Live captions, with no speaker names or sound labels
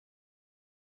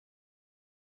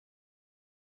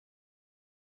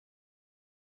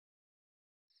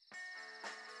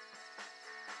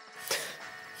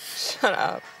Shut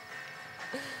up.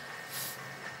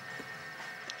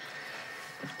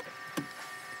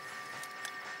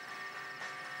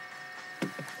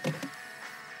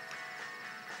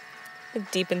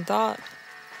 Deep in thought.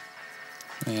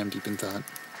 I am deep in thought.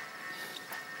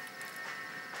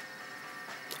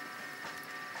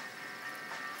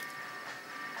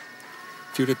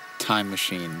 If you had a time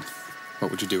machine, what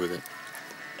would you do with it?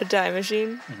 A time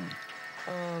machine?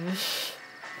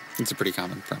 It's a pretty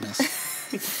common premise.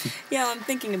 Yeah, I'm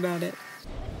thinking about it.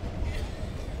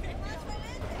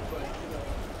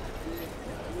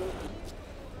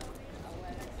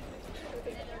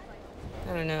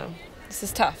 I don't know. This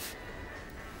is tough.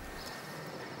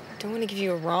 I don't want to give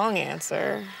you a wrong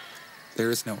answer. There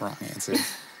is no wrong answer.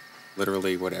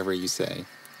 Literally, whatever you say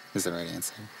is the right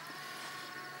answer.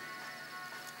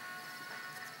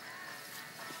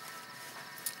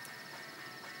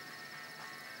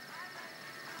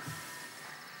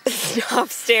 Stop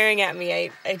staring at me.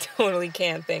 I totally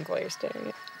can't think while you're staring at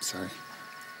me. Sorry.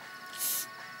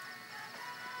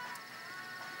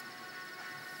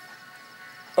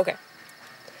 Okay.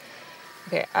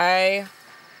 Okay, I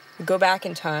go back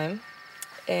in time,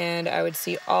 and I would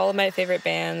see all of my favorite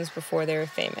bands before they were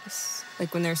famous.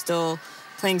 Like when they're still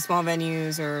playing small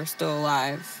venues or still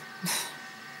alive.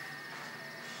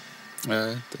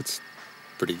 That's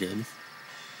pretty good.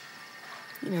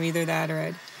 You know, either that or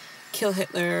I'd kill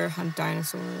Hitler, hunt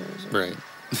dinosaurs. Or... Right.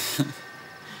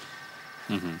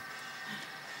 Mm-hmm.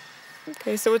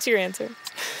 Okay, so what's your answer?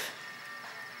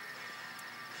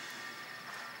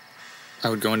 I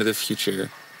would go into the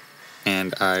future,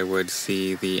 and I would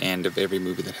see the end of every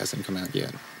movie that hasn't come out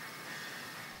yet.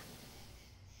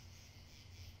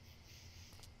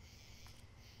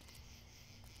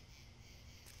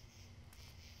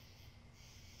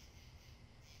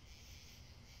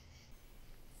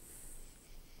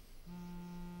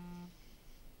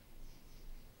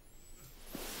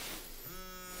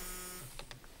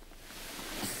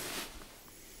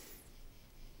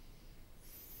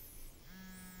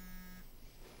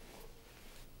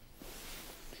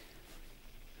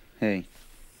 Hey.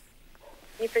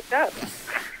 You picked up.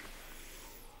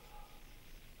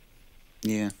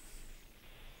 Yeah.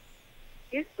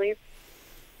 You sleep.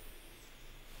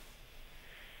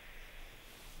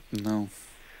 No.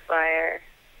 Liar.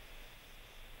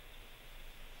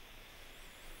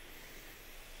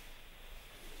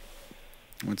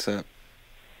 What's up?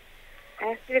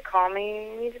 I asked you to call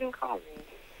me, and you didn't call me.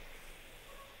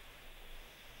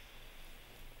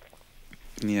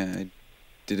 Yeah, I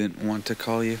didn't want to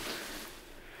call you.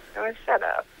 Oh, shut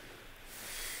up.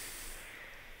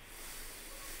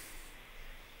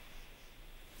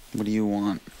 What do you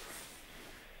want?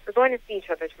 We're going to see each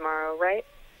other tomorrow, right?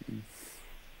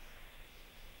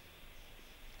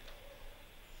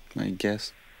 I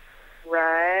guess.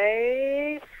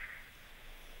 Right?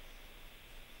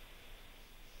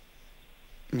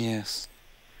 Yes.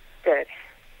 Good.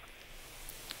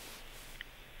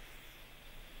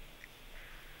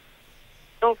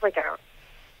 Don't freak out.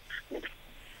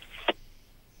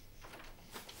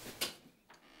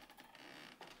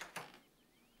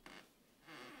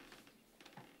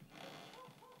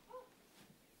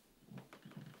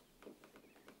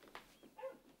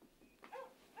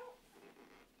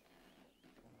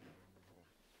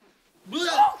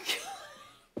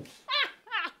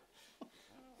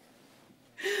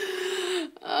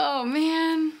 Oh,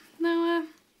 man. Noah,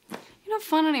 you're not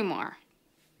fun anymore.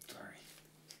 Sorry.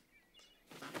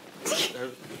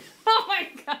 Oh, my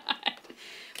God.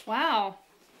 Wow.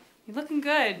 You're looking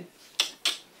good.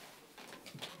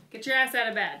 Get your ass out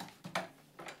of bed.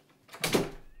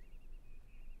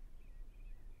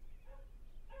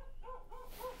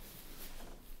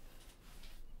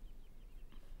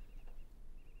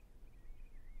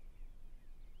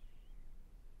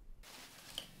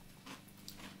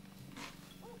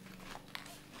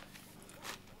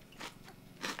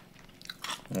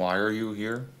 Why are you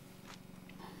here?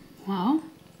 Well,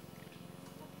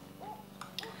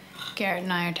 Garrett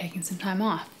and I are taking some time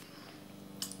off.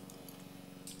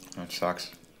 That sucks.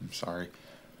 I'm sorry.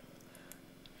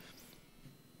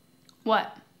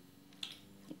 What?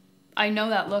 I know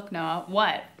that look, Noah.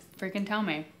 What? Freaking tell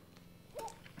me.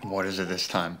 What is it this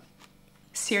time?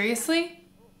 Seriously?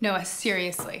 Noah,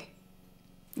 seriously.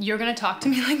 You're gonna talk to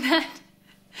me like that?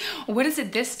 What is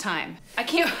it this time? I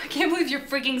can't believe you're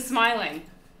freaking smiling.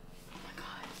 Oh my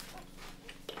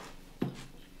God.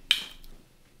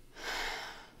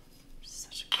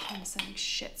 Such a condescending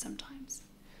shit sometimes.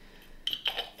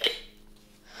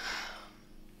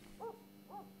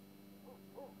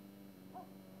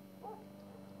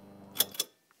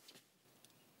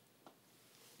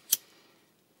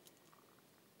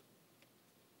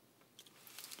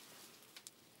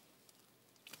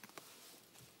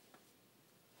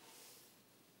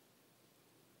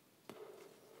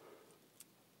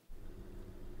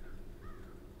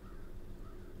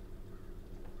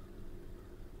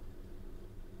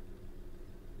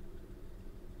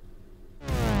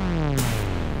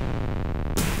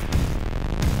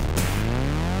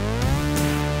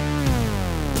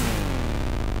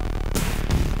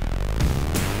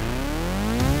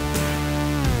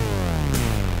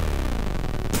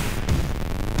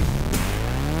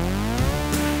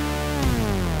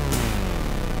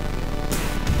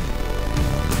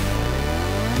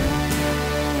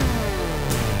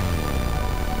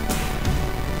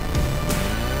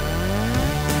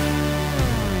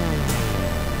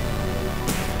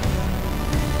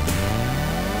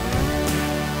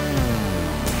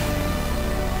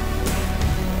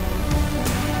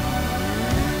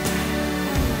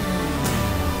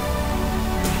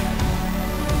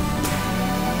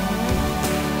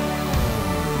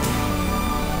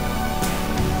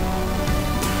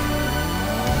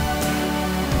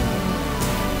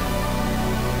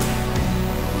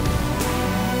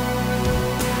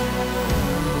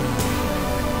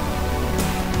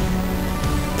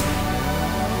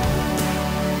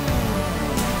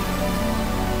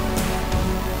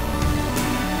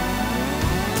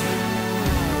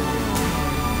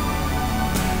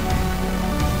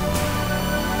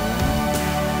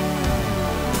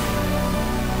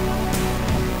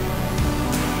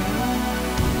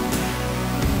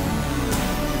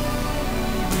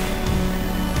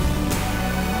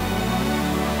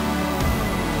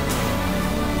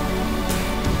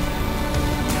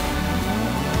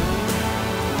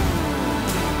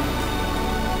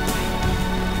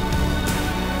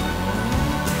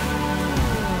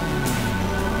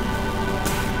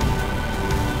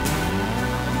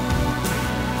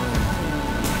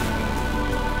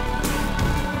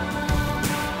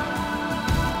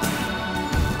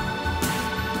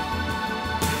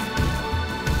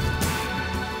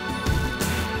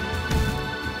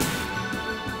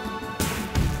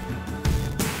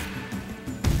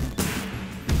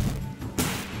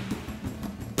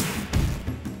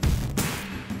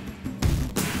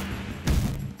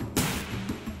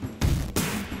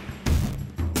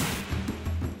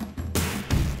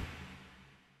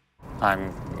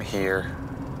 I'm here.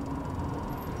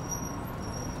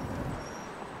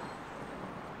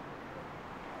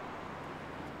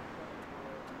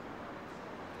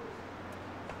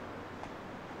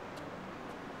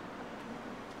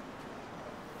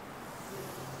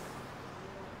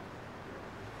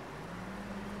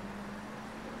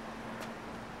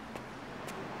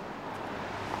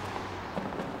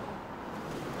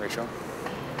 Rachel?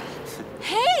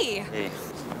 Hey! Hey.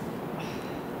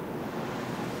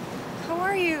 How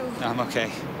are you? I'm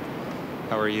okay.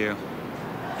 How are you?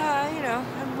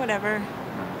 I'm whatever.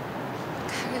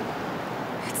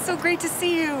 God, it's so great to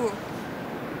see you.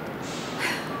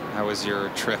 How was your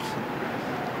trip?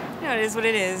 It is what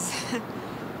it is.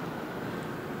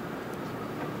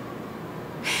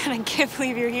 And I can't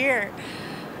believe you're here.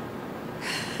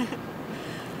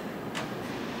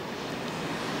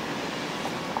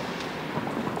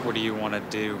 What do you want to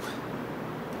do?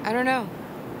 I don't know.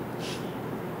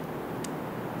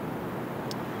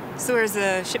 So where's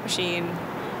the ship machine?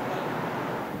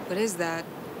 What is that?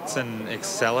 It's an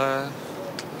Excella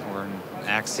or an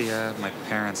Axia. My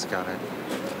parents got it.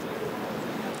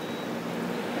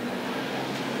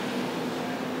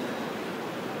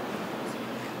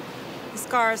 This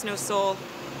car has no soul.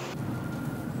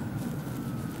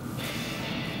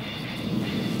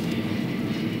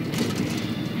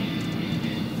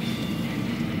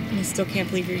 I still can't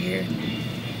believe you're here.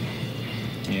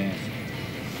 Yeah.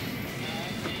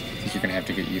 I think you're gonna have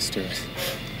to get used to it.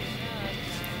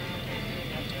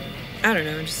 I don't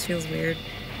know, it just feels weird.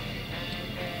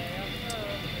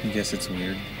 I guess it's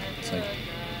weird. It's like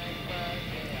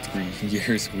 3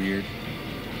 years weird.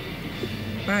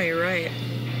 Wow, you're right.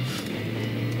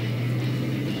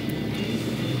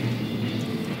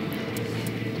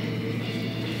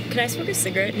 Can I smoke a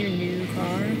cigarette in your new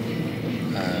car?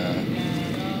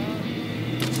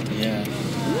 Yeah.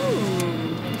 Ooh.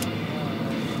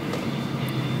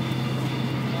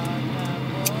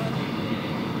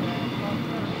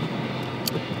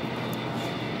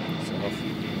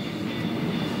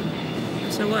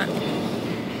 So what?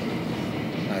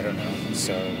 I don't know.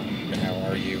 So, how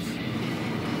are you?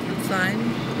 I'm fine.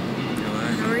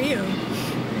 How are you?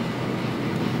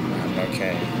 I'm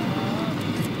okay.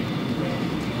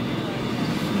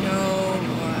 No.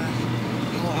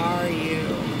 How are you?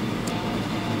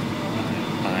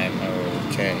 I'm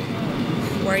okay.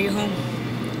 Why are you home?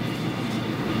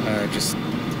 Just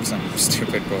some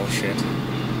stupid bullshit.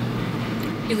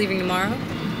 You leaving tomorrow?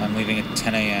 I'm leaving at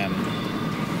 10 a.m.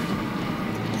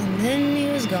 And then he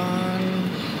was gone.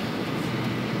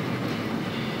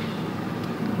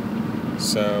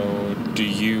 So, do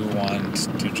you want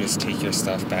to just take your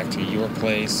stuff back to your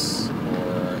place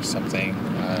or something?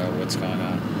 What's going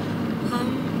on?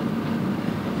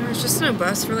 I was just in a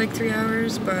bus for like 3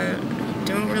 hours, but I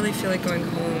don't really feel like going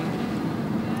home.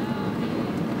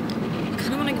 I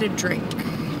kind of want to get a drink.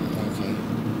 Okay.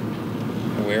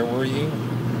 Where were you?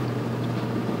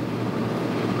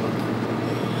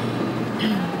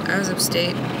 I was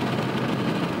upstate,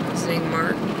 visiting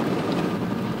Mark.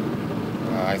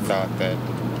 I thought that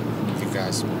you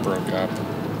guys broke up.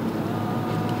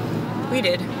 We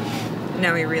did.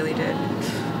 Now we really did.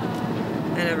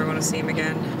 I never want to see him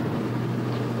again.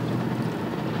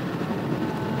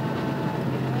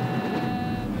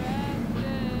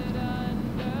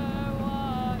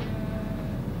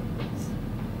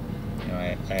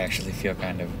 I actually feel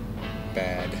kind of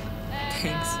bad.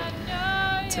 Thanks.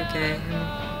 It's okay.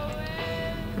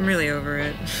 I'm really over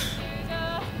it.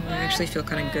 I actually feel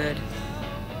kind of good.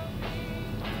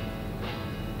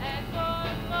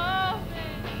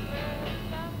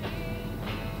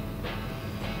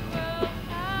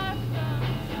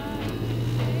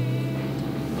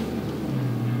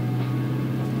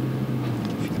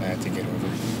 I have to get over.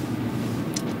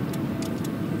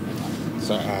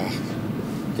 So,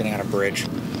 getting on a bridge.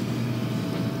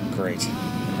 Great.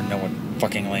 I know what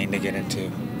fucking lane to get into.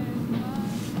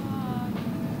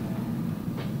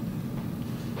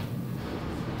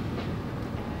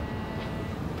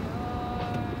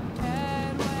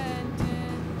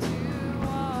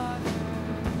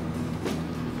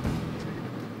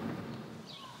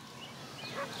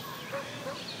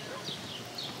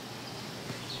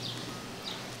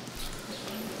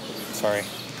 Sorry.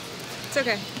 It's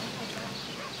okay.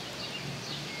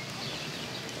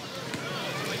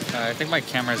 I think my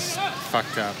camera's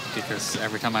fucked up because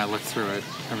every time I look through it,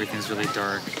 everything's really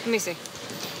dark. Let me see.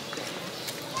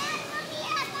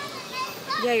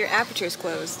 Yeah, your aperture's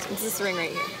closed. It's this ring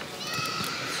right here.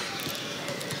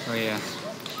 Oh yeah.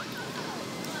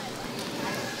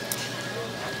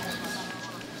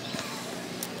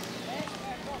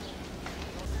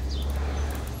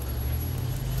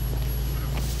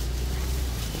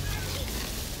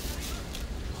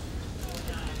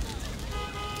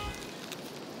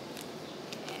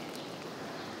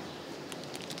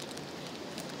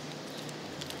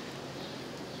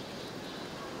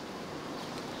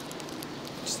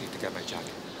 get my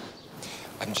jacket.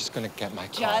 I'm just gonna get my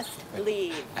car. Just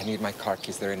leave. I need my car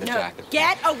keys. They're in the jacket.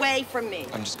 Get away from me.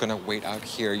 I'm just gonna wait out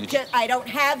here. I don't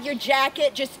have your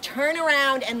jacket. Just turn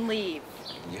around and leave.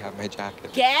 You have my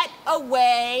jacket. Get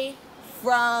away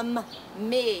from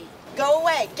me. Go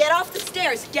away. Get off the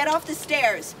stairs. Get off the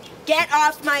stairs. Get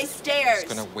off my stairs. I'm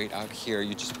just gonna wait out here.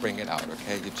 You just bring it out,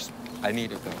 okay? I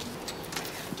need it though.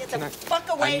 Get the fuck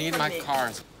away from me. I need my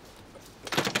car.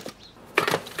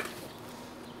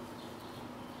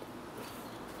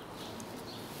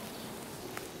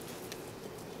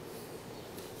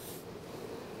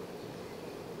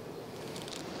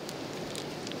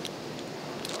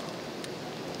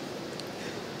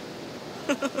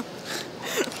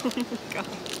 Oh my God.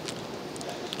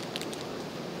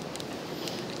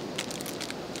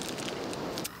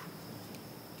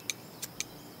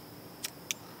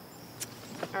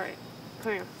 All right,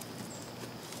 come here.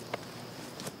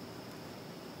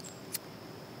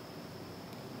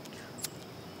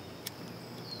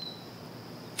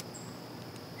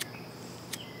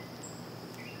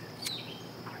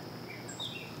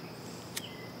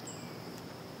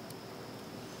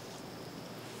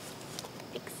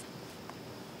 Thanks.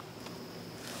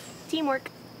 Teamwork.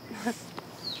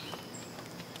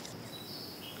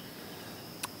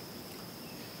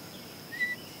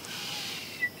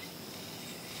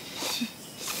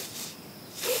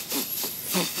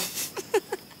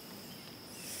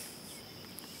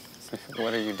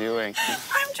 What are you doing?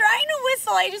 I'm trying to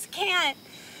whistle, I just can't.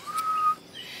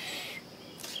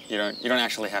 You don't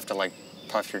actually have to like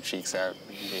puff your cheeks out.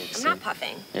 I'm not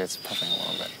puffing. Yeah, it's puffing a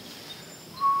little bit.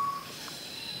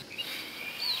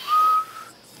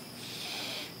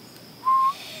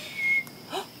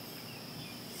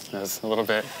 That's a little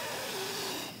bit.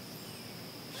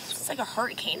 It's like a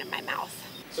hurricane in my mouth.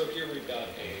 So here we've got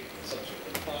some sort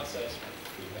of process,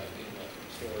 we've got inlet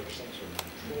storage, some sort of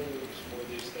controls for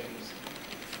these things.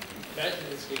 Imagine in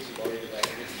this case you've already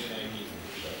developed an E90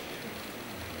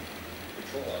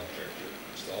 control architecture,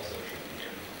 which is also shown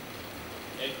here,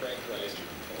 and characterized your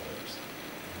controllers.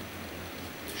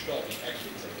 They should all be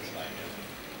actually set this by now.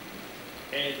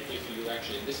 And if you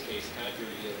actually, in this case, have your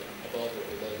EL above or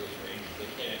below those ranges, they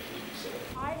can actually do so.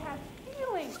 I have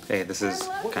feelings. Hey, this is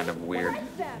kind of weird.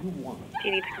 Do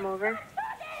you need to come over?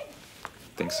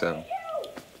 Think so.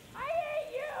 I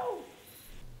hate you!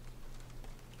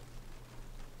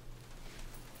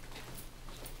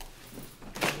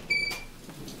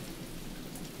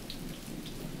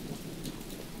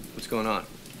 What's going on?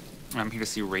 I'm here to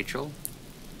see Rachel.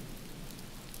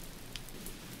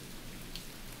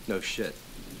 No shit.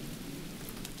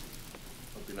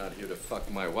 Hope you're not here to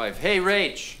fuck my wife. Hey,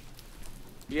 Rach!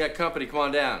 You got company, come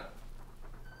on down.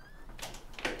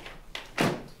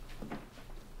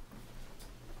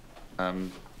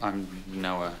 I'm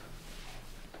Noah.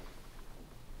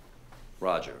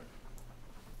 Roger.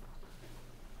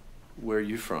 Where are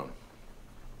you from?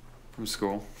 From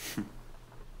school.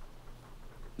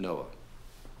 Noah.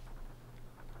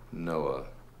 Noah.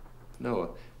 Noah.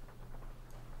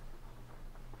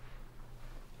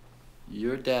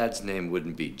 Your dad's name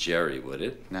wouldn't be Jerry, would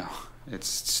it? No, it's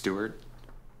Stuart.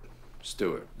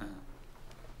 Stuart.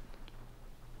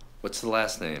 What's the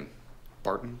last name?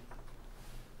 Barton.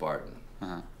 Barton.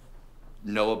 Uh-huh.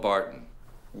 Noah Barton.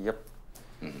 Yep.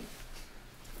 Mm-hmm.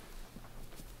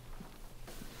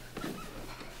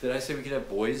 Did I say we could have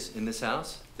boys in this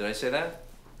house? Did I say that?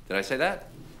 Did I say that?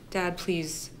 Dad,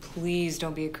 please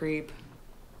don't be a creep.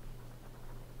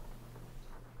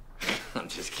 I'm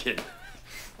just kidding.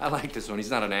 I like this one.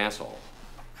 He's not an asshole.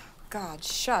 God,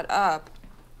 shut up.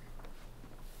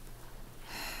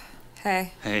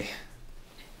 Hey. Hey.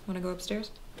 Wanna go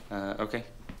upstairs? Okay.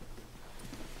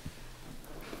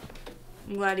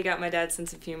 I'm glad you got my dad's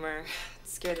sense of humor. It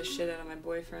scared the shit out of my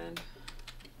boyfriend.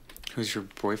 Who's your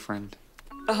boyfriend?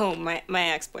 Oh, my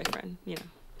ex-boyfriend, you know.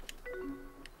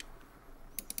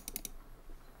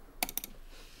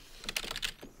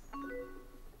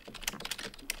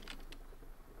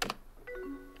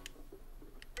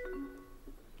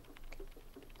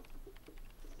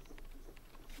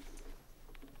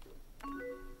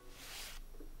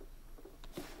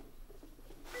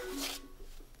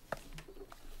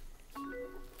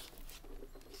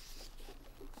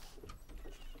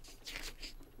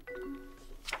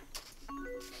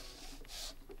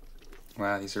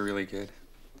 Wow, these are really good.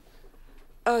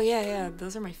 Oh, yeah,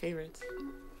 those are my favorites.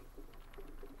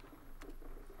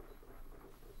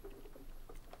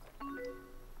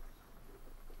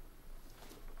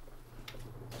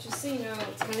 Just so you know,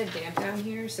 it's kind of damp down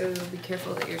here, so be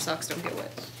careful that your socks don't get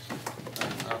wet.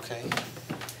 Okay.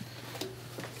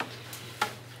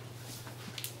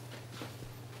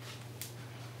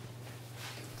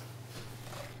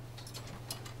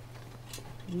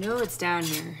 I know it's down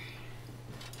here.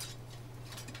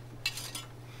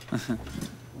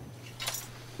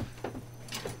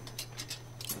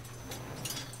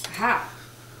 How?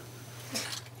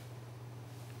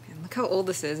 Man, look how old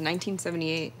this is,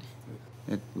 1978.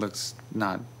 It looks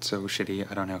not so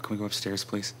shitty. I don't know. Can we go upstairs,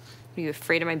 please? Are you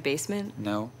afraid of my basement?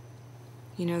 No.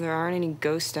 You know, there aren't any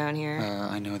ghosts down here.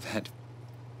 I know that.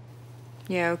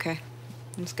 Yeah, okay.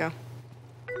 Let's go.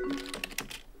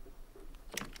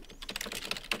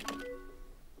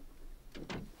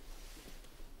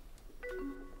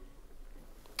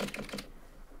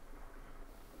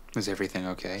 Is everything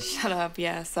okay? Shut up.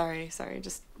 Yeah, sorry.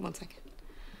 Just 1 second.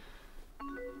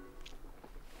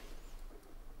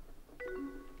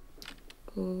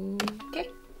 Okay.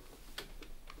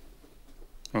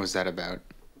 What was that about?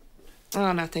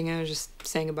 Oh, nothing. I was just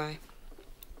saying goodbye.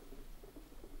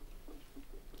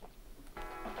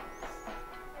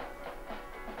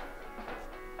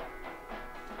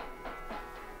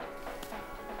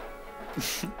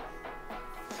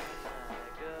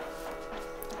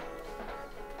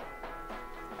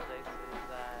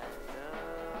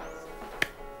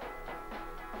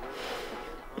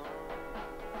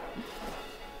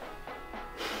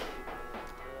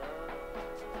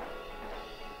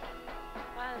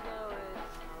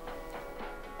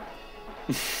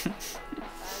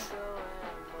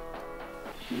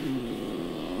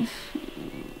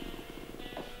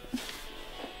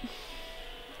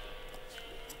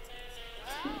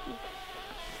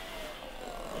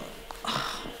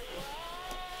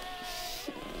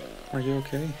 Are you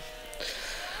okay?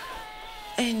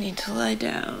 I need to lie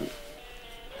down.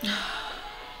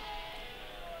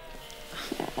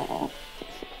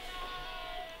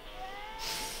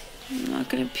 I'm not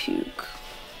gonna puke.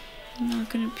 I'm not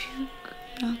gonna puke.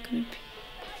 I'm not gonna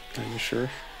puke. Are you sure?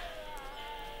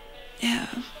 Yeah,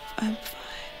 I'm fine.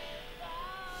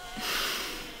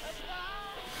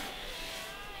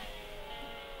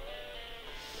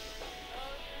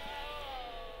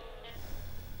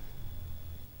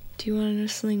 Do you want to know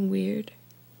something weird?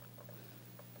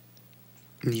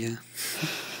 Yeah.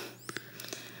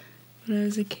 When I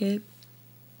was a kid,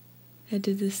 I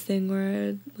did this thing where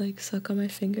I'd, like, suck on my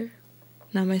finger.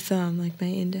 Not my thumb, like my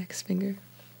index finger.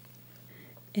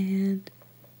 And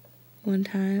one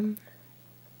time,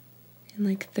 in,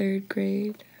 like, 3rd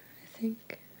grade, I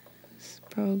think, I was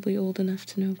probably old enough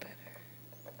to know better.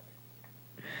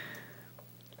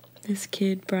 This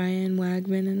kid, Brian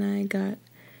Wagman, and I got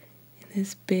in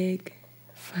this big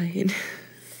fight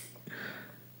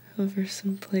over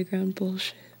some playground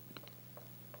bullshit.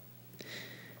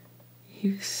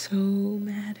 He was so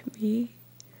mad at me,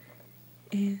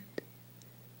 and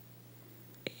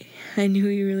I knew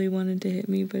he really wanted to hit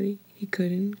me, but he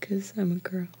couldn't because I'm a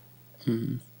girl.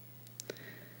 Mm-hmm.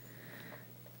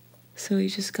 So he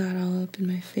just got all up in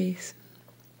my face,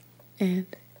 and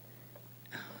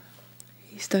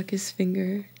he stuck his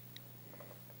finger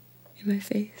in my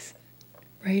face,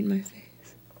 right in my face.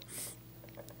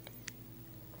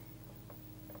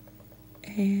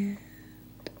 And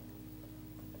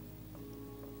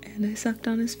I sucked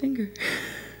on his finger.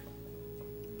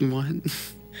 What?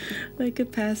 Like a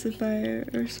pacifier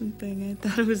or something. I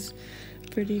thought it was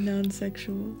pretty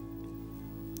non-sexual.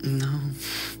 No,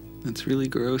 that's really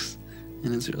gross.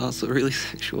 And it's also really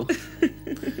sexual.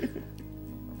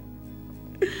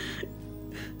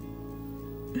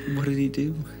 What did he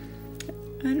do?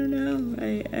 I don't know.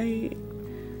 I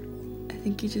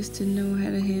think he just didn't know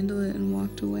how to handle it and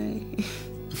walked away.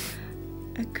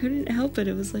 I couldn't help it.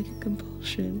 It was like a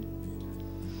compulsion.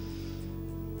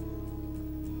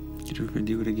 Did you ever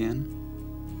do it again?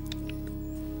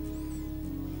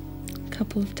 A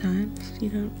couple of times. You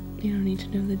don't need to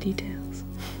know the details.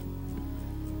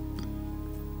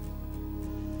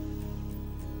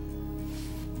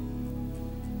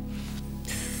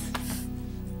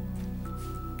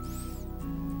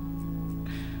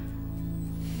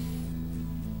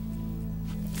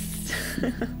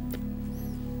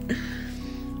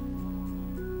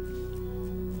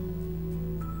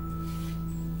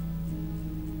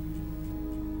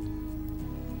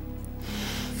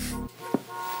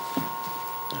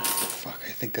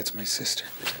 I think that's my sister.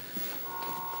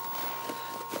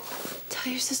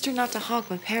 Tell your sister not to honk.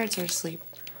 My parents are asleep.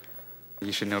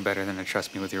 You should know better than to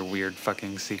trust me with your weird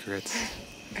fucking secrets.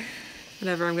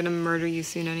 Whatever, I'm gonna murder you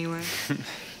soon anyway.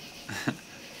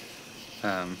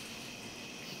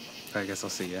 I guess I'll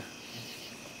see ya.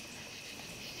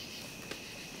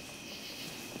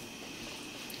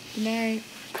 Good night.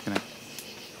 Good night.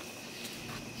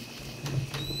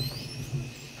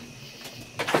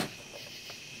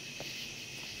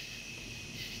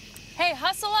 Hey,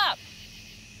 hustle up!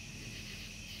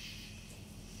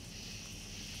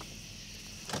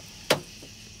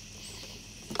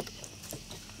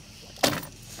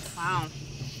 Wow.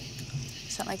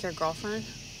 Is that like your girlfriend?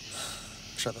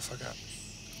 Shut the fuck up.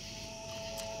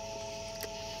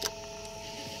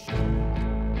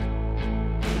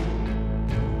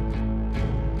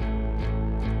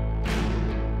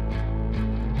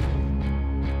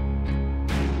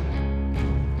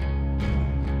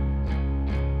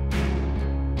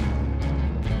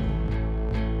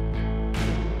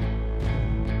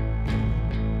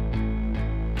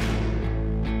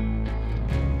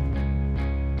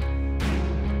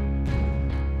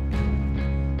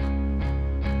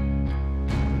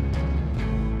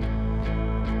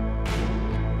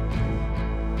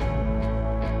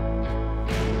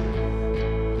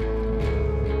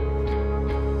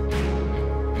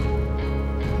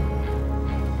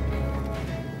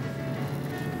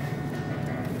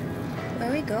 Where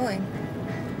are we going?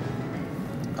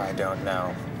 I don't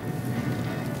know.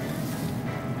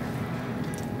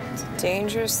 It's a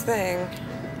dangerous thing.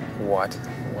 What?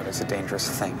 What is a dangerous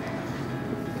thing?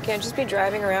 You can't just be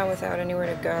driving around without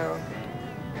anywhere to go.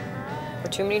 There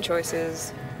are too many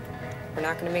choices. We're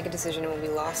not going to make a decision and we'll be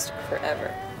lost forever.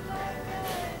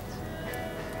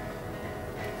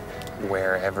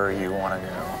 Wherever you want to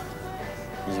go,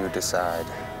 you decide.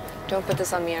 Don't put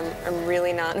this on me. I'm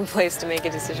really not in a place to make a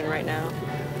decision right now.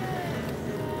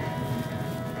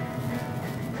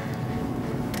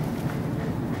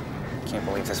 Can't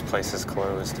believe this place is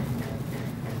closed.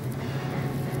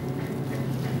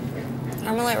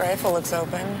 Armalite rifle looks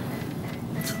open.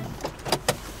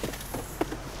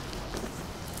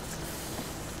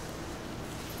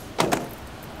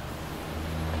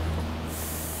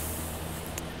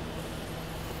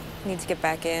 Need to get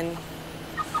back in.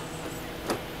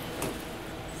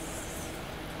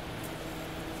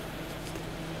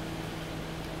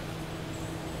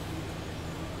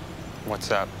 What's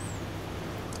up?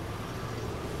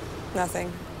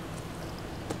 Nothing.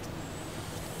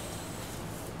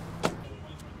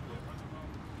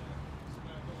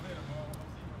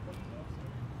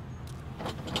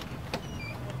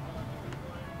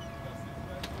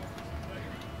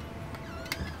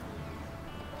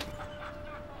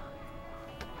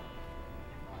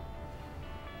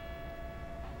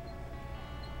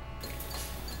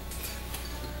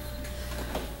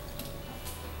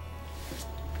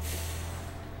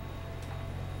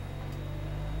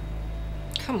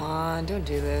 Come on, don't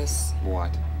do this.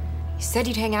 What? You said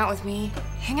you'd hang out with me.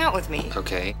 Hang out with me.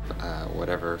 Okay,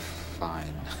 whatever,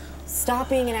 fine. Stop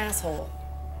being an asshole.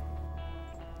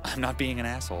 I'm not being an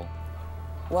asshole.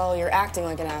 Well, you're acting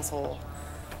like an asshole.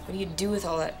 What do you do with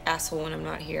all that asshole when I'm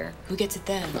not here? Who gets it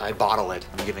then? I bottle it.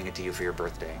 I'm giving it to you for your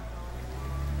birthday.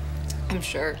 I'm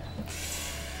sure.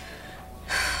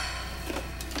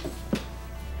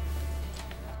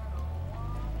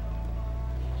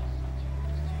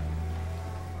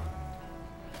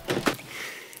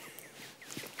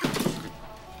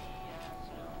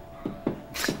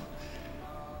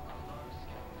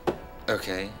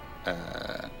 Okay,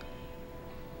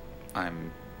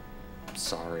 I'm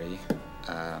sorry.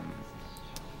 I'm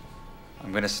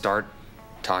gonna start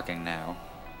talking now.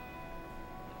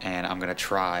 And I'm gonna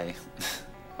try,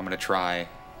 I'm gonna try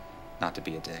not to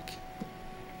be a dick.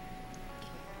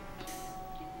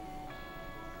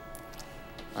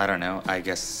 I don't know, I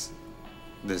guess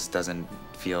this doesn't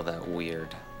feel that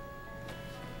weird.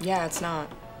 Yeah, it's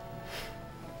not.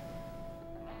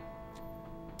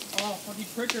 Oh, fucking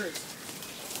prickers.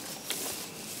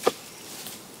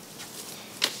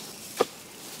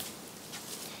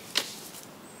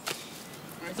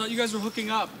 I thought you guys were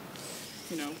hooking up.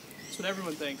 You know, that's what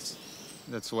everyone thinks.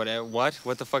 That's what?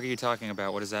 What the fuck are you talking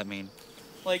about? What does that mean?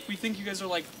 Like, we think you guys are,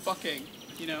 like, fucking,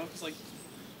 you know? It's like,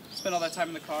 spend all that time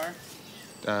in the car.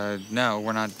 No,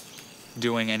 we're not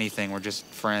doing anything. We're just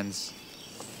friends.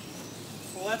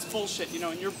 Well, that's bullshit, you know,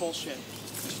 and you're bullshit.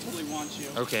 I just totally want you.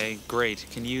 Okay, great.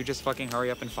 Can you just fucking hurry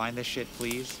up and find this shit,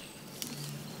 please?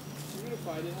 I'm gonna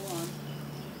find it, hold on.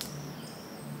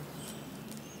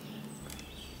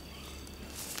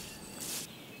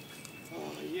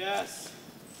 Oh, yes.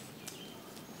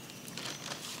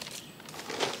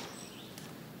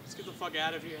 Let's get the fuck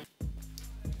out of here.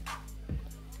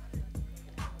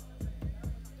 Yeah,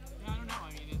 I don't know.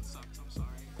 I mean, it sucks. I'm sorry.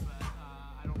 But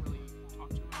I don't really talk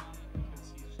to him about it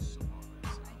because he's just so bothered.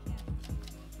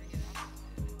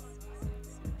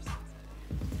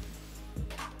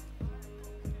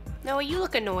 No, you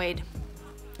look annoyed.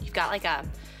 You've got like a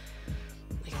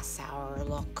sour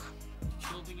look.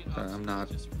 I'm not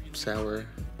sour.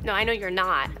 No, I know you're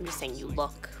not. I'm just saying you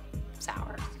look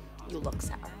sour. You look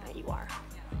sour. No, you are.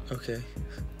 Okay.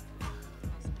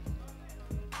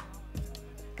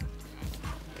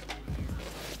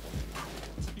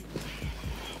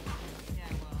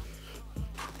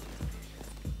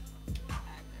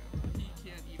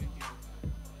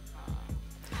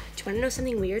 you want to know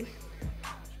something weird?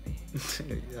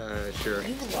 Sure.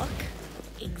 You look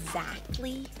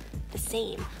exactly the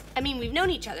same. I mean, we've known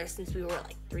each other since we were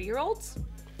like 3-year-olds,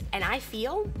 and I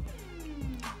feel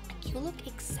like you look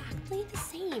exactly the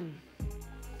same.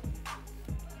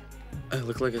 I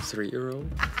look like a 3-year-old?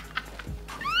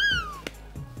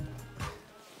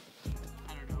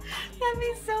 That'd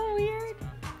be so weird.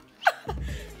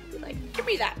 Be like, give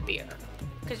me that beer,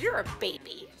 because you're a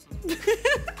baby.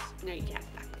 No, you can't.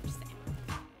 I'm just saying.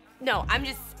 No,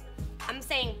 I'm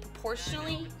saying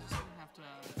proportionally,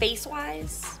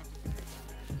 face-wise,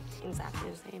 exactly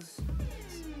the same.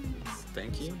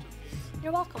 Thank you.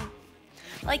 You're welcome.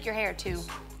 I like your hair, too.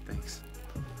 Thanks.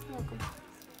 You're welcome.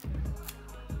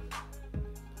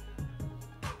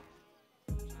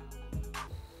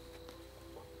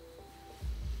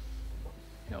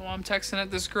 You know, I'm texting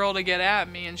at this girl to get at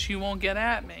me, and she won't get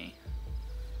at me.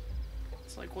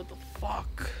 It's like, what the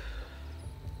fuck?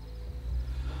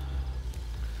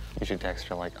 You should text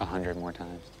her like 100 more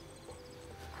times.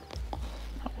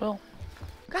 I will.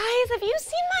 Guys, have you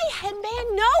seen my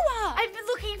headband? Noah! I've been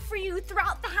looking for you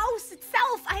throughout the house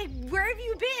itself. Where have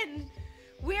you been?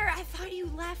 I thought you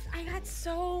left. I got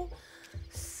so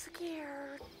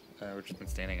scared. We've just been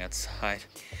standing outside.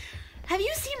 Have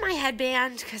you seen my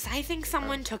headband? Because I think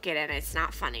someone took it and it's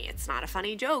not funny. It's not a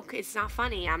funny joke. It's not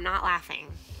funny. I'm not laughing.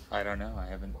 I don't know. I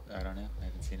haven't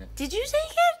seen it. Did you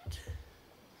take it?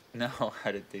 No,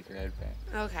 I didn't take your headband.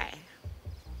 Okay.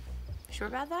 Sure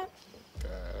about that?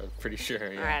 Pretty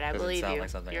sure, yeah. All right, I Doesn't believe sound you. like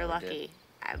something You're I would lucky.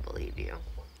 I believe you.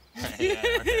 Yeah,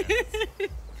 okay.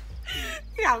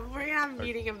 Yeah, we're gonna have a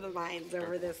meeting of the minds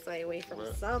over this way, away from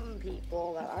some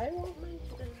people that I won't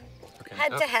mention. Okay.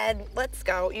 Head to head, let's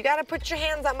go. You gotta put your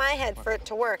hands on my head for it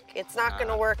to work. It's not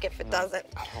gonna work if it doesn't.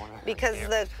 Because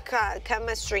the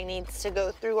chemistry needs to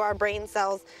go through our brain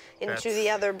cells into the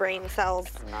other brain cells.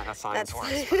 I'm not a science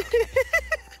horse.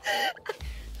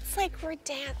 It's like we're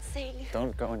dancing.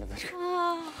 Don't go into the...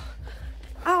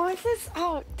 Oh, is this?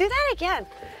 Oh, do that again.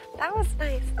 That was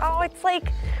nice. Oh, it's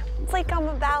like I'm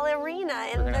a ballerina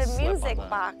in the music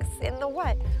box. In the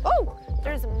what? Oh,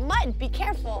 there's mud. Be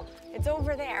careful. It's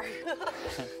over there.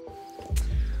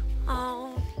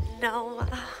 Oh, Noah.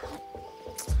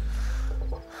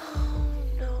 Oh,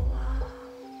 Noah.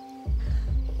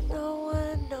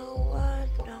 Noah, Noah,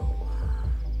 Noah.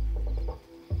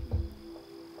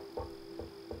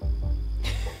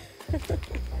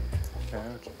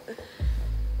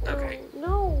 Okay.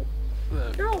 No.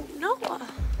 No, Noah.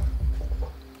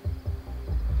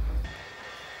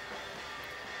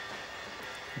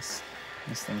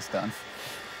 This thing's done.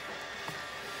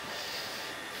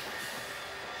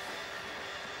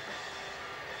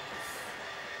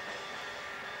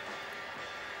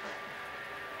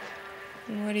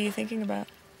 What are you thinking about?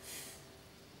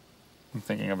 I'm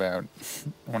thinking about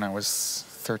when I was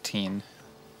 13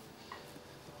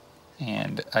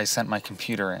 and I sent my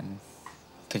computer in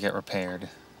to get repaired,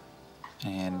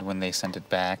 and when they sent it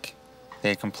back, they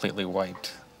had completely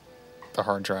wiped the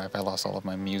hard drive. I lost all of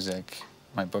my music,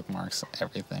 my bookmarks,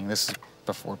 everything. This is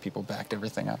before people backed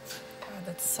everything up. God,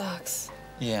 that sucks.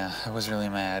 Yeah, I was really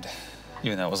mad,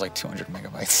 even though it was like 200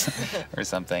 megabytes or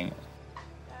something.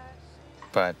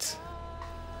 But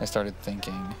I started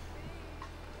thinking,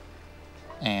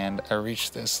 and I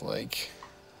reached this like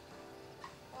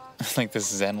this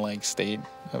zen-like state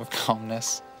of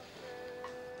calmness.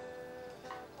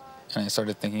 And I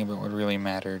started thinking about what really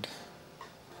mattered.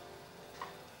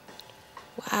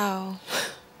 Wow,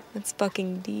 that's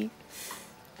fucking deep.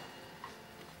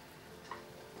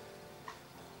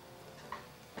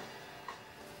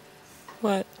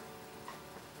 What?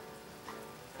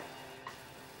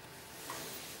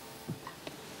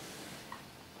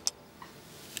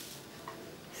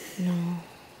 No.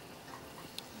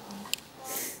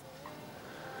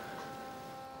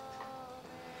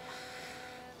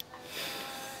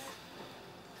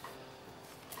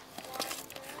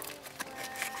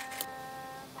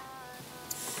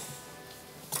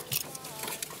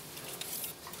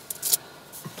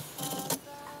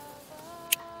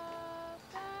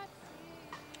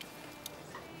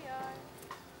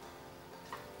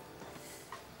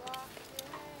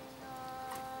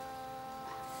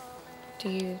 Do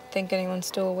you think anyone's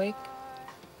still awake?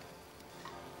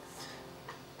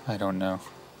 I don't know.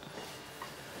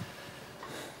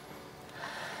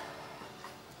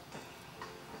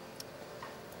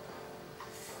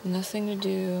 Nothing to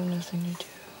do, nothing to do.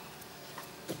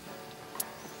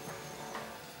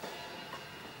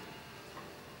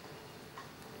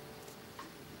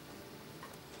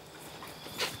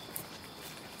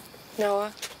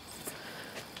 Noah?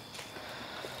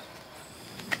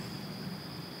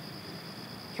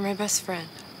 You're my best friend.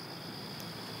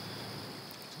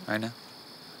 I know.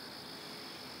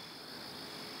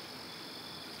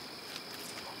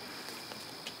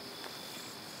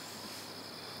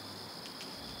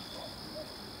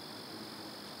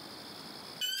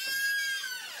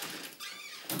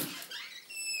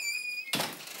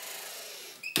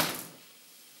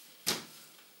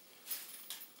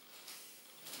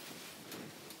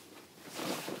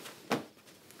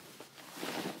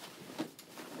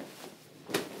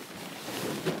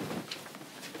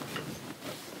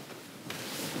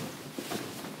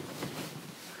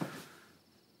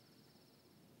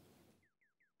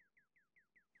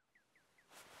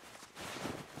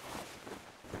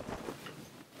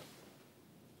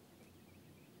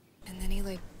 And then he,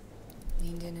 like,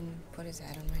 leaned in and put his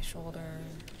head on my shoulder.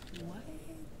 What?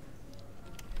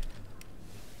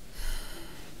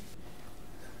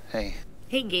 Hey.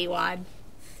 Hey, gay wad.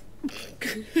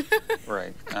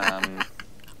 Right.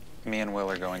 Me and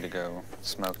Will are going to go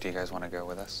smoke. Do you guys want to go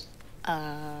with us?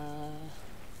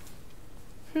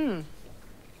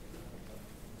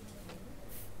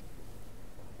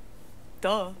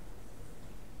 Duh.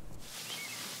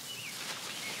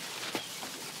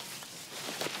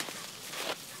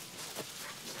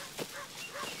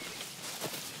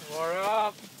 What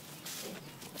up?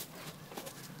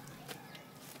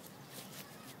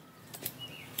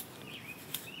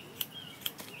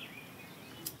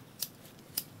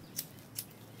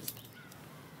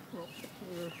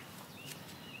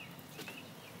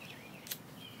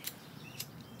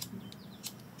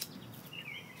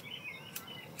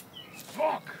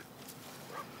 Fuck!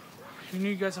 You knew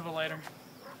you guys have a lighter.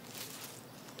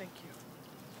 Thank you.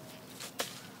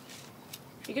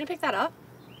 You gonna pick that up?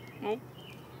 Nope.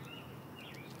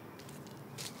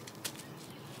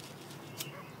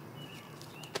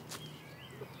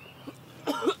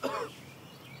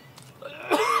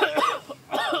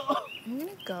 I'm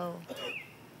gonna go.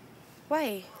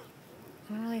 Why?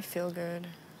 I don't really feel good.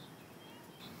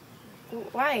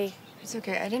 Why? It's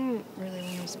okay. I didn't really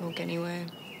want to smoke anyway.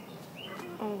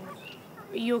 Oh.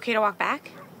 Are you okay to walk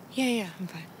back? Yeah, I'm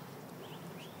fine.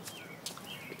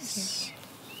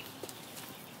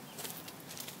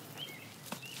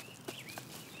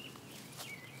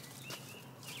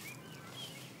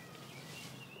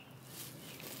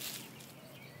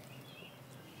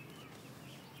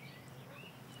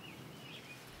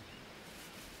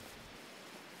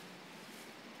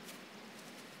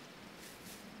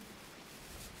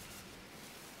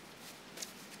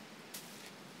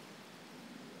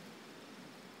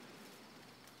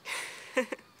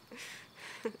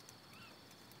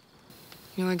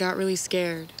 You know, I got really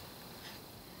scared.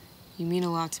 You mean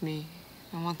a lot to me.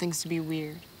 I want things to be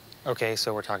weird. Okay,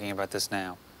 so we're talking about this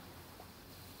now.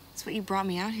 That's what you brought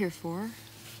me out here for.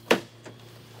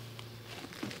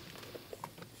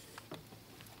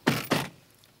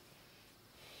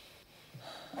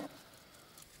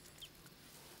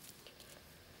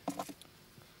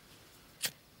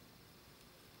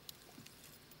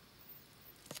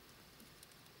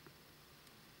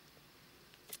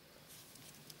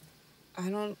 I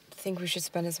don't think we should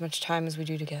spend as much time as we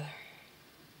do together.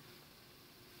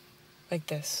 Like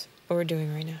this, what we're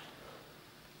doing right now.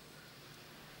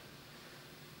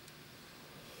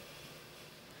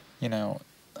 You know,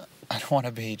 I don't want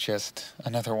to be just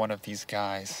another one of these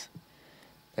guys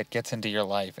that gets into your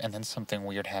life and then something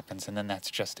weird happens and then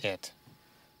that's just it.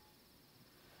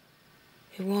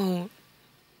 It won't.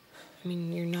 I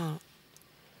mean, you're not.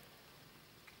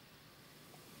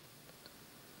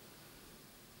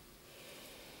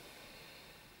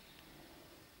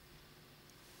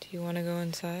 Do you want to go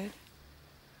inside?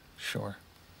 Sure.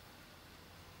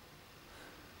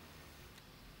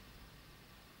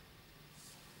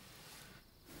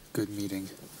 Good meeting.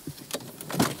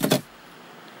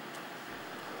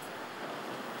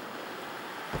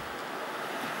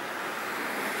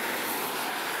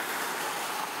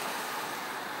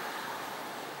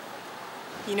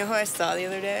 You know who I saw the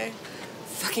other day?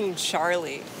 Fucking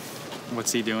Charlie.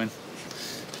 What's he doing?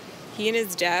 He and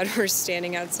his dad were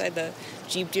standing outside the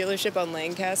Jeep dealership on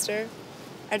Lancaster.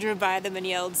 I drove by them and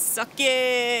yelled, "Suck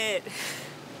it!"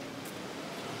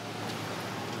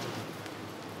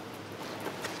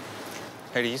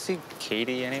 Hey, do you see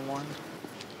Katie anymore?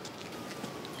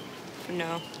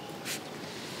 No.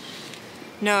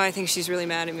 No, I think she's really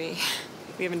mad at me.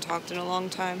 We haven't talked in a long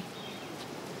time.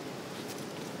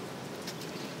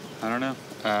 I don't know.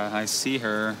 I see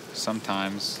her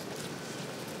sometimes.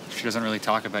 She doesn't really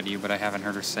talk about you, but I haven't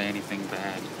heard her say anything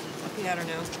bad. Yeah, I don't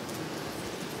know.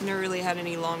 Never really had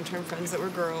any long-term friends that were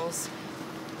girls.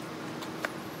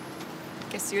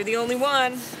 Guess you're the only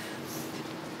one.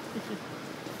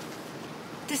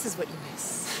 This is what you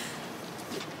miss.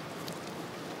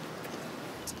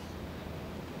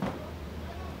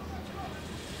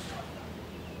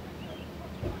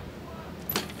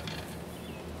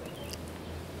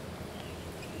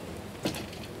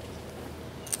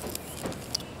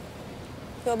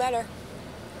 Feel better.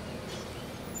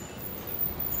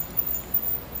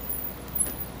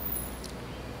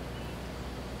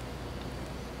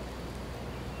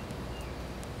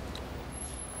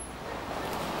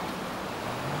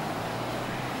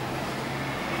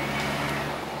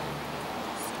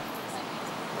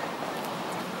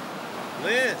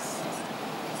 Liz,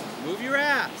 move your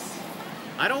ass.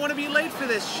 I don't want to be late for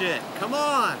this shit. Come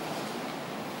on.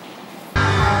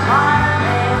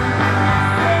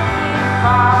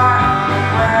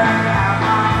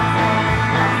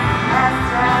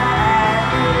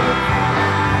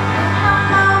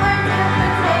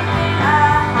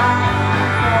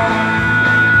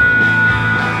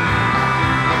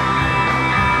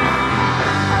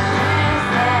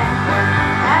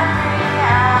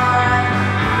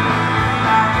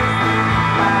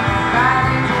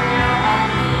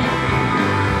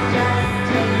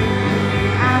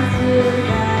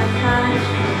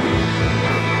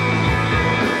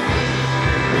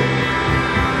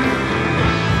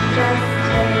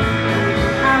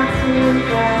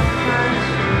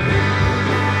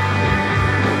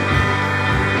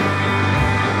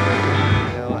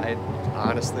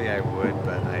 Honestly, I would,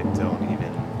 but I don't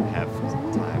even have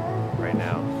time right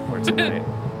now or tonight.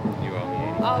 You owe me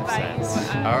 85 I'll buy cents.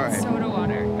 you All right. soda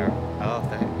water. Oh,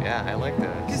 yeah, I like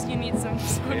those. Because you need some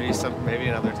soda. Maybe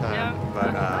another time. Yep.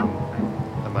 But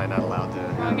am I not allowed to?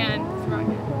 Wrong end. It's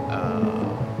wrong end.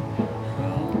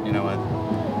 You know what?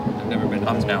 I've never been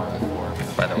to this bar before.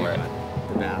 By the way,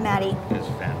 the bathroom Maddie. is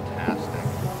fantastic.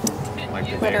 Like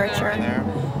the Literature. decor in there,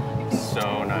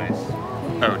 so nice.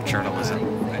 oh, journalism.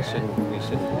 We shouldn't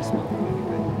be smoking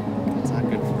anything. It's not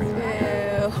good for you.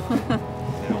 Ew.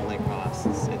 It only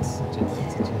costs. It's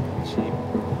cheap.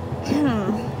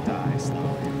 Die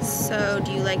slowly. So,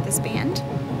 do you like this band?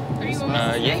 Are you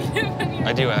Yeah,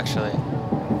 I do actually.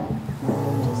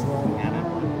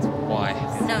 Why?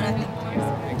 No, nothing.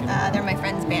 They're my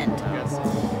friend's band.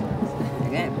 They're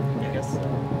good. I guess so.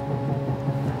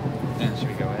 Yeah. Should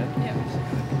we go in? Yeah.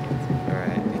 All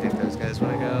right. Do you think those guys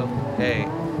want to go? Hey,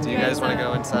 do you guys want to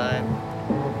go inside?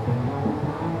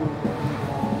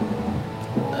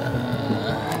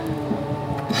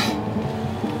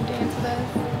 Dance with us.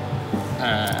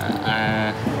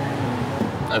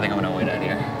 I think I'm gonna wait out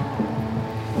here.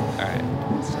 All right.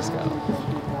 Let's just go.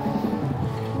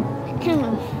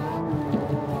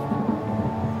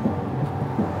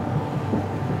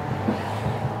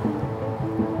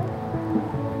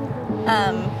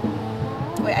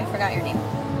 Wait, I forgot your name.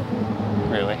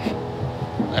 Really?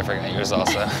 I forgot yours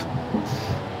also.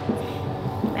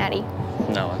 Maddie.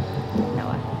 Noah.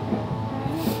 Noah.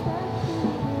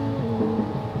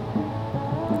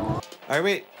 All right,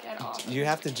 wait. Get off. You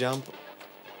have to jump.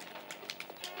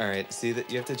 All right, see that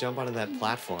you have to jump onto that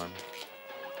platform.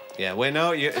 Yeah, wait,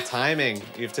 no, timing.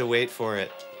 You have to wait for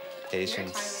it.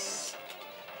 Patience.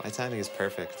 My timing is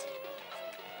perfect.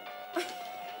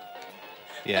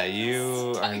 Yeah,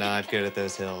 you are not good at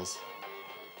those hills.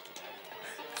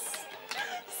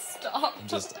 Stop. I'm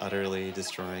just utterly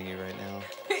destroying you right now.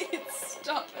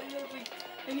 Stop.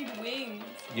 I need wings.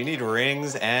 You need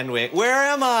rings and wings. Where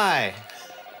am I?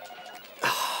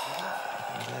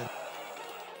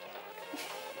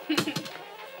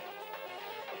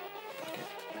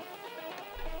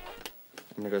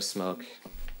 I'm gonna go smoke.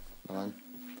 Hold on.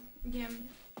 Yeah.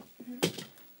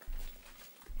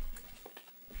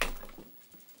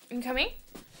 You coming?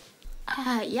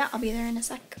 Yeah, I'll be there in a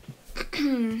sec.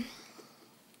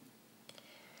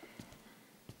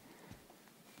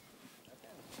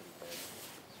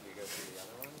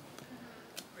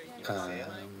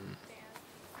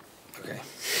 Okay.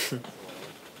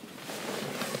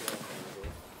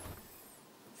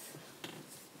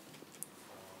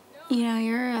 You know,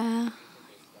 you're,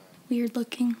 weird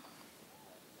looking.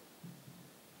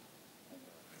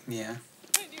 Yeah.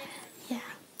 Yeah.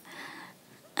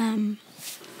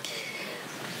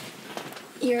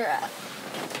 Your,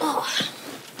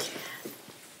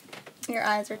 your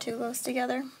eyes are too close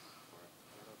together.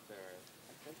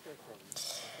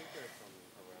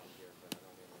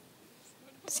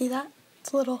 See that?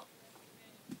 It's little.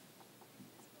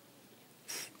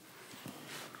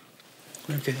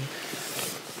 Okay.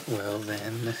 Well,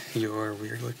 then, you're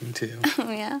weird looking too. Oh,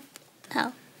 yeah?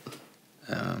 How?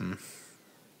 I don't know.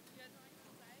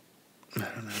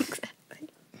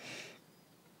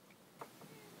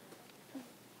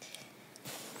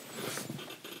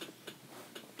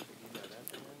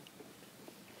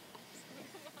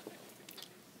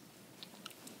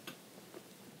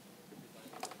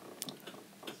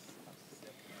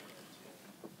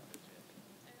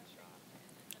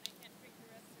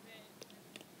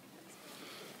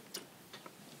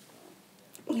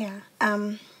 Yeah,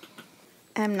 I'm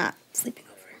not sleeping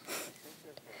over.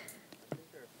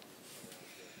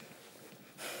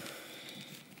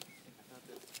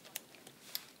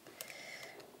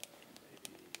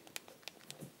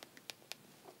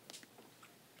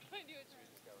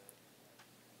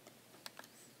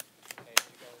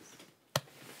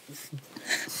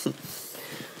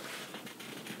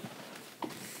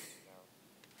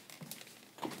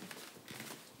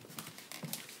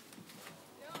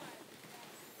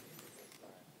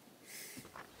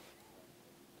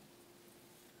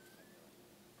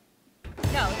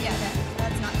 No, yeah,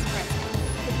 that's not surprising.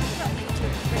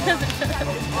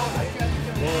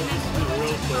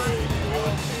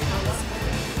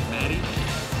 Maddie?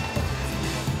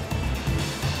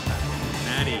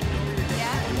 Maddie.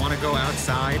 Yeah? You want to go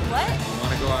outside? What? You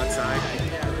want to go outside?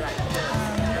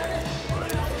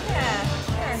 Yeah,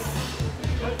 sure.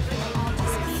 I'll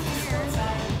just be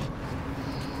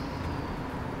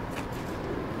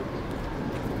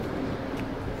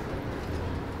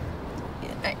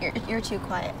here. You're too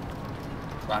quiet.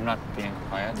 I'm not being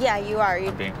quiet. Yeah, you are.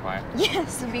 I'm being quiet.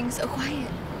 Yes, I'm being so quiet.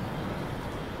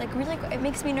 Like, really, it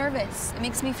makes me nervous. It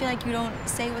makes me feel like you don't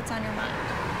say what's on your mind.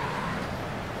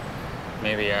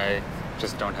 Maybe I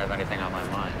just don't have anything on my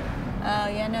mind. Oh,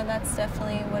 yeah, no, that's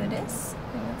definitely what it is.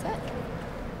 I think that's it.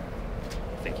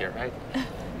 I think you're right.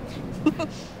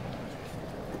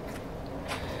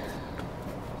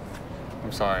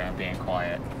 I'm sorry I'm being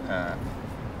quiet. I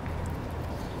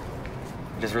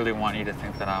just really want you to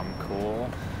think that I'm cool.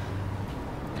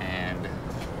 And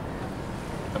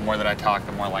the more that I talk,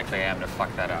 the more likely I am to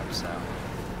fuck that up, so.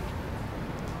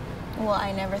 Well,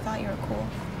 I never thought you were cool.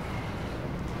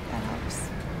 That helps.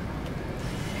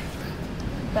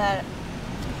 But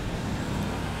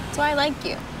that's why I like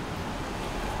you. You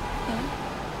know?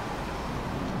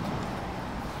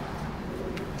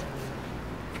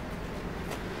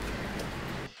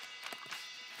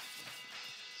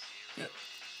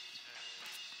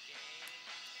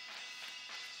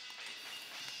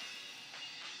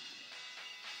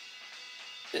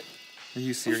 Are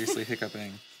you seriously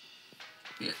hiccuping?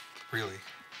 Really?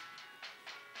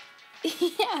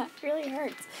 Yeah, it really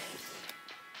hurts.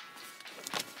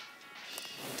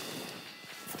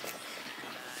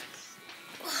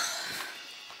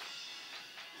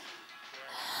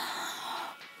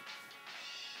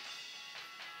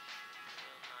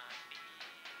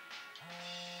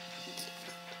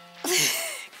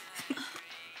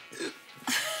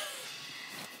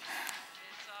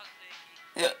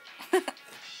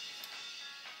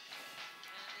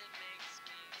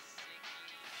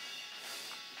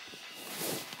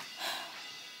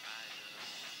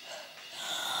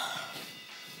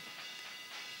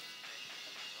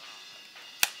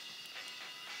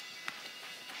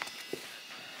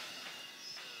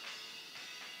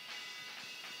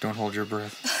 Don't hold your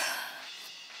breath.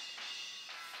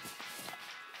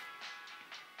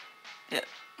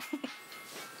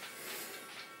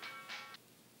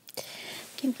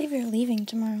 Can't believe you're leaving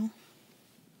tomorrow.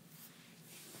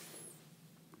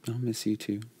 I'll miss you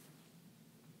too.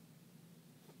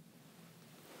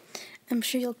 I'm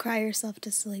sure you'll cry yourself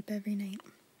to sleep every night.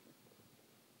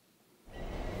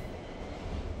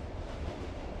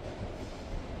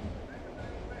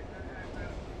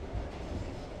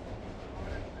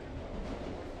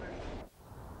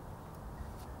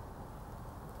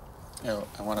 Yo,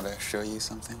 I wanted to show you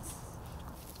something.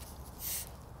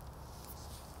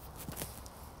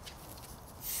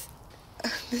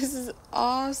 This is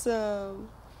awesome.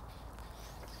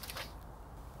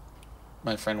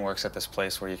 My friend works at this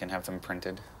place where you can have them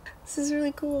printed. This is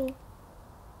really cool.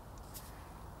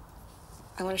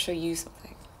 I want to show you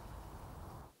something.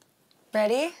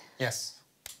 Ready? Yes.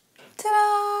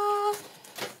 Ta-da!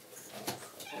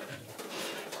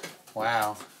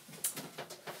 Wow.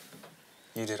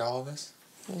 You did all of this?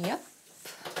 Yep.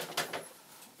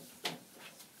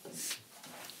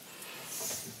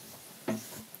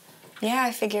 Yeah,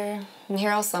 I figure I'm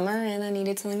here all summer and I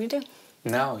needed something to do.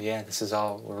 No, yeah, this is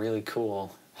all really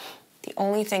cool. The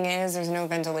only thing is there's no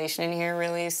ventilation in here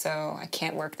really, so I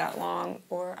can't work that long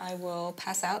or I will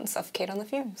pass out and suffocate on the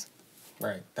fumes.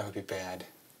 Right, that would be bad.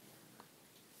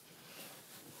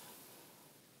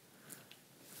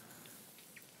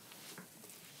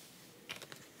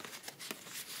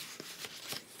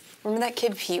 Remember that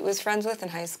kid Pete was friends with in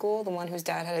high school? The one whose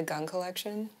dad had a gun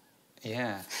collection?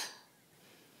 Yeah.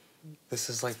 This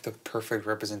is like the perfect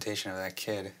representation of that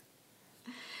kid.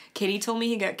 Katie told me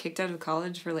he got kicked out of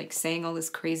college for like saying all this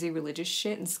crazy religious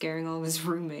shit and scaring all of his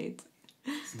roommates.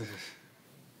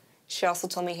 She also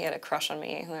told me he had a crush on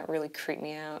me, and that really creeped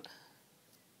me out.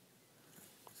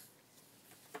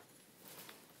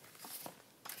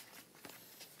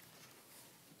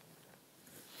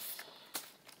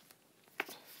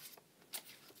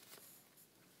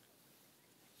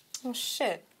 Oh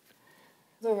shit.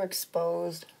 It's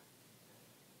overexposed.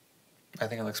 I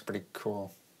think it looks pretty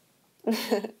cool.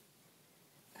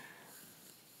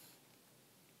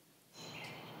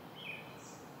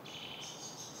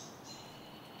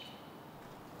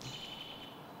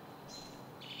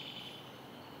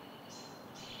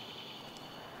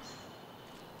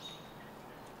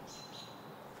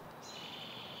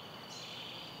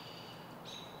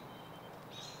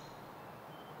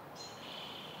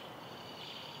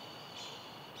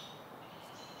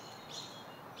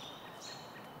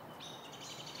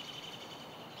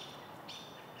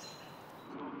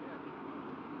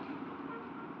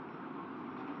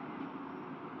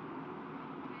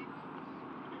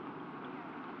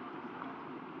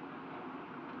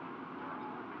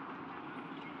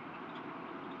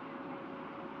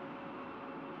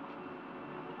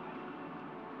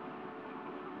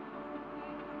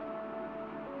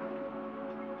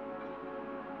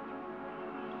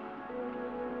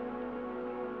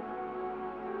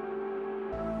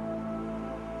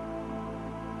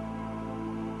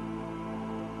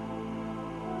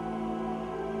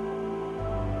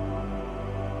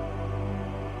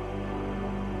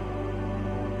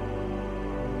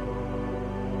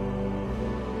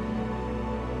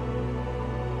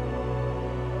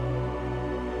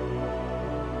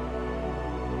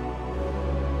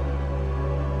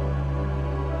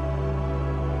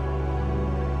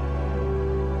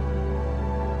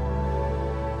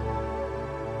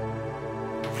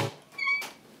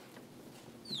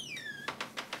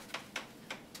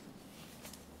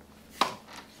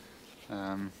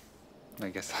 I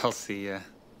guess I'll see ya.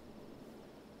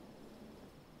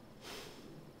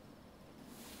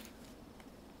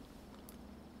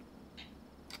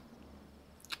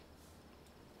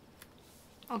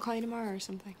 I'll call you tomorrow or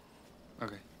something.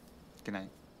 Okay. Good night.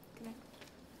 Good night.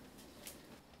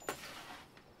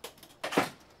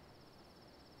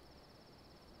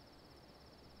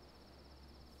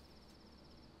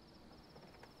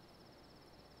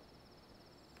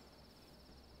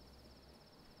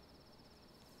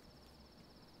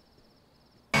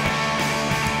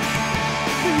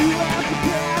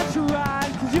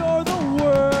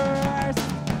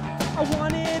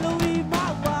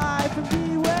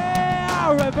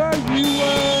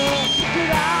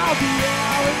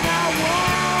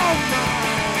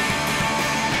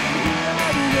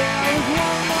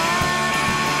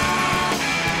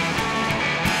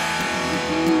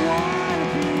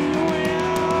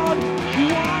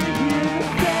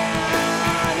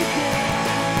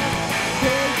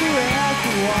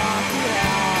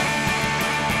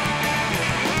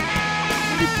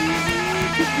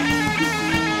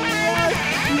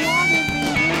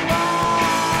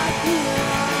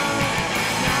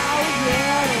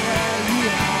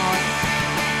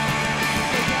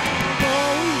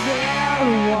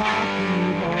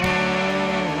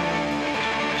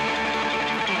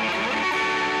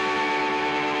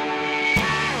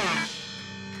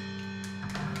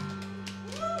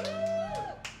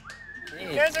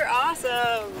 You guys are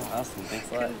awesome. Awesome,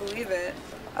 thanks a I lot. couldn't believe it.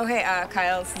 Okay,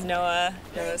 Kyle, this is Noah.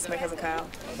 This is my cousin Kyle.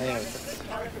 Hey,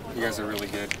 you guys are really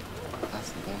good.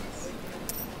 Awesome, thanks.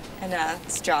 And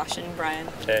it's Josh and Brian.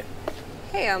 Hey.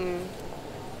 Hey,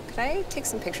 could I take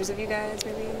some pictures of you guys,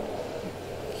 maybe?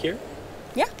 Here?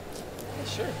 Yeah. Yeah,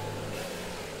 sure.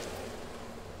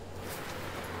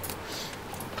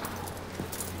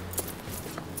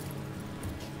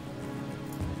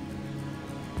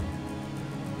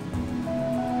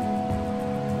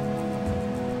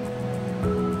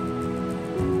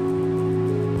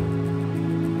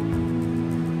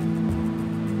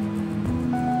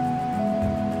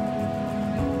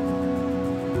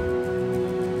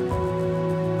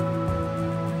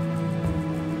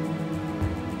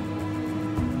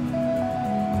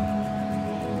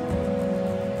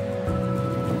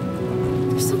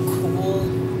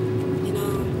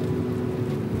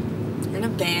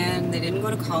 Band. They didn't go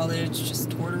to college,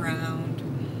 just toured around.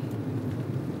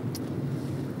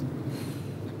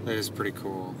 That is pretty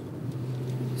cool.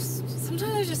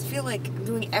 Sometimes I just feel like I'm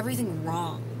doing everything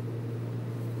wrong.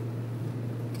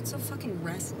 I get so fucking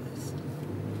restless.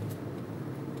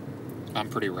 I'm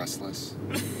pretty restless.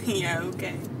 Yeah,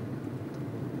 okay.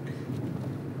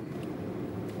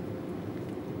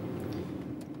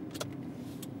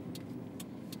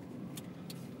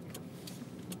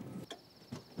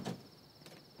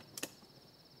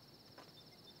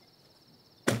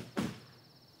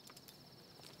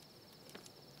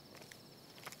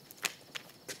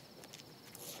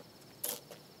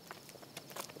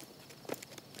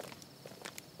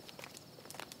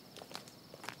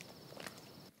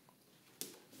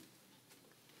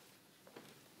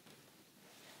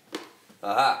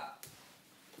 Aha!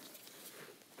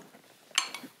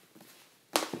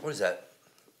 What is that?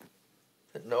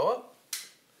 Is that Noah?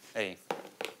 Hey.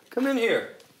 Come in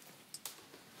here.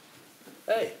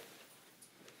 Hey.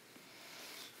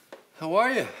 How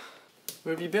are you?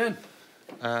 Where have you been?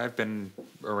 I've been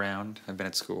around. I've been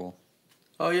at school.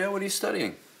 Oh, yeah? What are you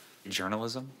studying?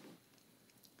 Journalism.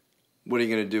 What are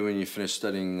you going to do when you finish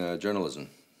studying journalism?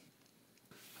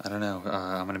 I don't know.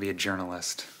 I'm going to be a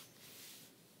journalist.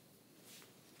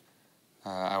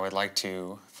 I would like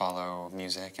to follow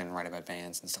music and write about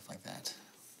bands and stuff like that.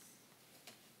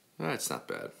 That's not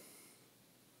bad. At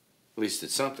least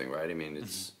it's something, right? I mean,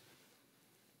 it's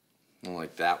not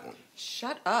like that one.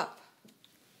 Shut up.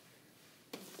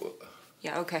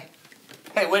 Yeah, okay.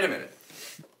 Hey, wait a minute.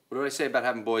 What do I say about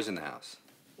having boys in the house?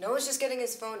 Noah's just getting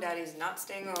his phone, Daddy. He's not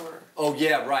staying over. Oh,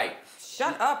 yeah, right.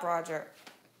 Shut up, Roger.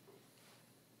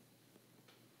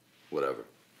 Whatever.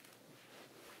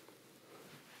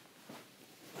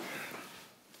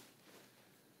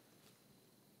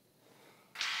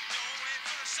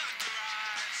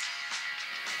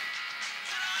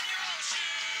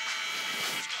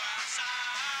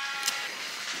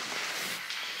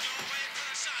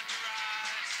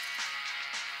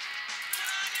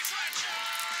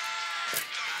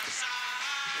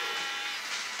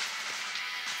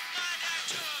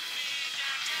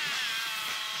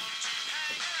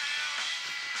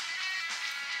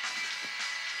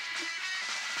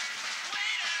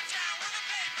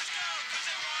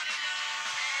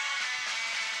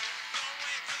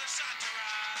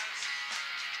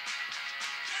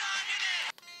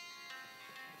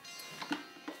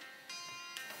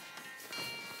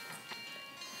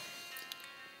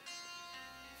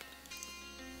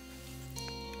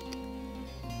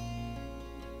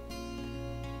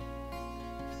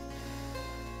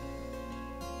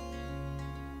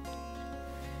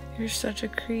 You're such a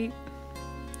creep.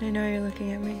 I know you're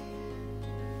looking at me.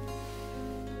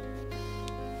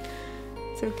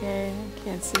 It's okay. I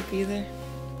can't sleep either.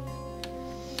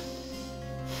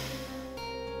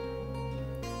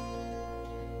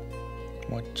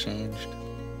 What changed?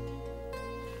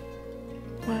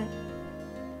 What?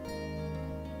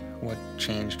 What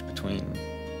changed between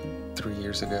 3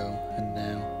 years ago and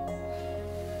now?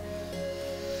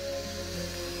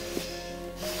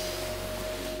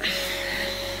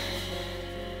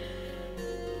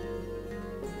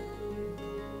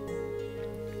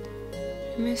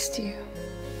 I missed you.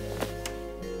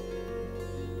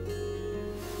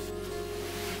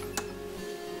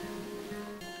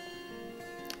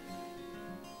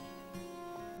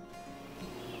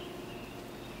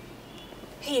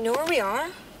 Hey, you know where we are?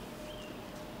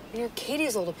 Near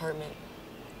Katie's old apartment.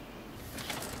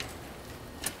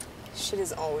 Shit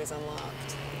is always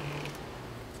unlocked.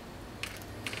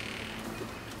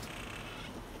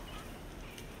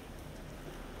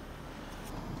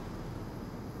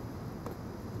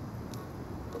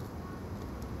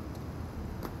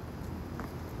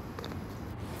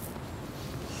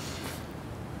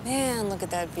 Man, look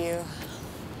at that view.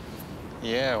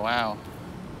 Yeah, wow.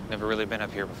 Never really been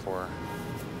up here before.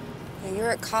 You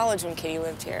were at college when Katie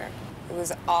lived here. It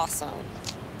was awesome.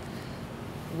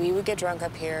 We would get drunk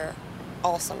up here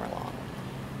all summer long.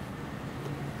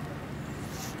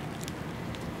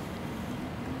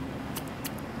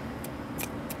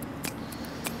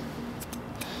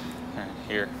 All right,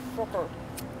 here. Okay.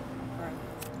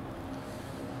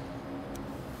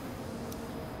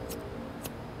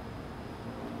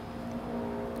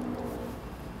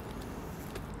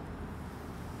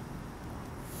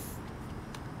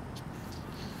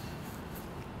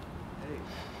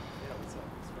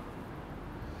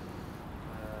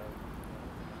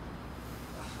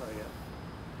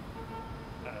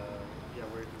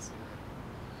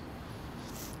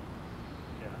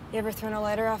 You ever thrown a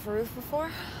lighter off a roof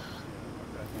before?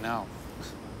 No,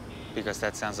 because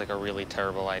that sounds like a really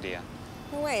terrible idea.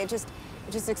 No way, it just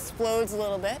explodes a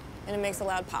little bit and it makes a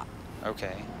loud pop.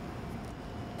 Okay.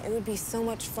 It would be so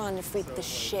much fun to freak the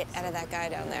shit out of that guy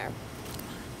down there.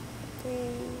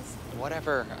 Please.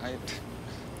 Whatever.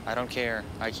 I don't care.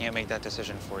 I can't make that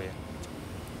decision for you.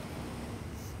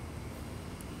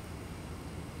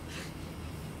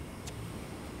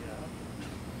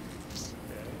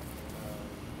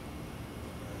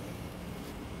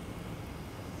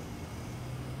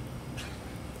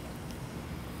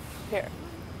 Here.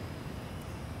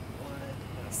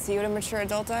 See what a mature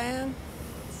adult I am?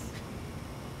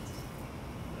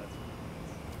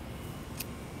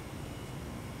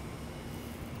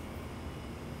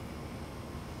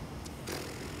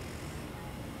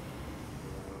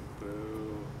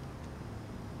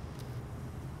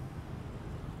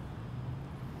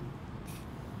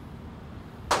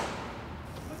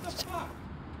 What the fuck?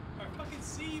 I fucking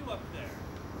see you up there.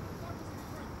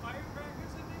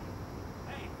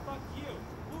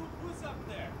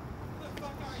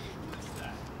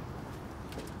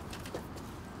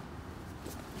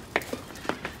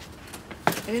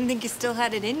 didn't think you still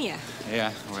had it in you.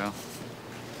 Yeah, well,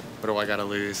 what do I gotta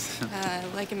lose?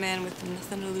 Like a man with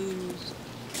nothing to lose.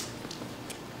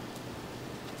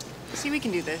 See, we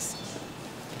can do this.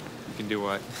 You can do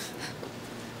what?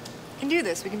 We can do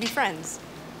this. We can be friends.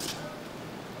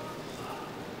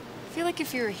 I feel like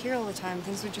if you were here all the time,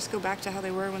 things would just go back to how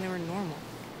they were when they were normal.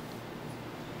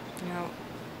 You know,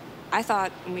 I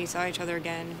thought when we saw each other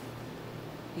again,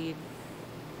 we'd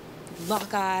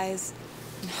lock eyes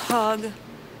and hug and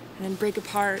then break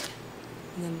apart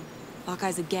and then lock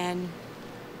eyes again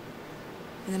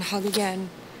and then hug again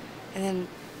and then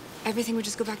everything would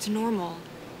just go back to normal.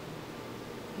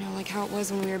 You know, like how it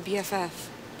was when we were BFF.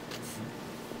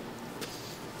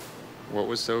 What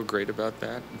was so great about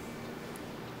that?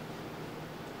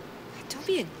 Don't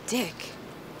be a dick.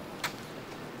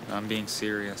 I'm being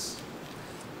serious.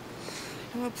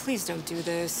 You know what? Please don't do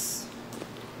this.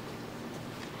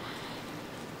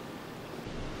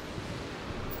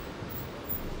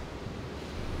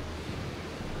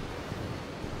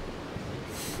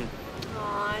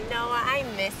 Aw, Noah, I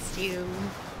missed you.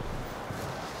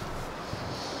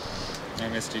 I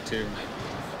missed you too.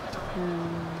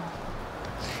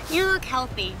 You look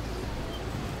healthy.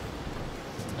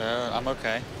 I'm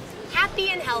okay. Happy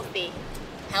and healthy.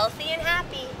 Healthy and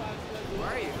happy. Who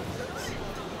are you?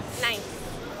 Nice.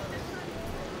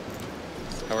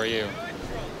 How are you?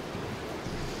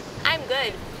 I'm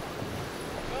good.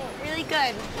 Really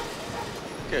good.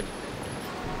 Good.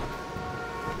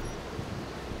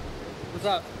 What's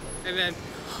up? Hey, man.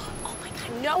 Oh my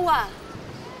God, Noah.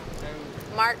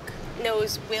 Mark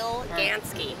knows Will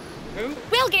Gansky. Who?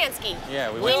 Will Gansky.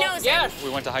 Yeah, we knows him. We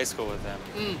went to high school with them.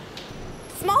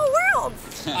 Small world.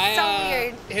 So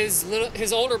weird.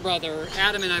 His older brother,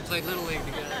 Adam, and I played Little League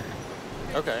together.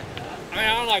 Okay. I mean,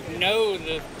 I don't like know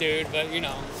the dude, but you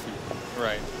know.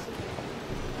 Right.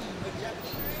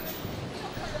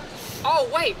 Oh,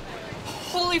 wait.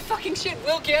 Holy fucking shit,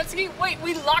 Will Gansky? Wait,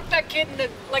 we locked that kid in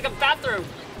like a bathroom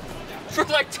for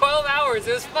like 12 hours.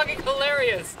 It was fucking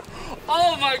hilarious.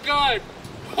 Oh my God.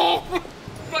 Oh,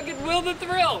 fucking Will the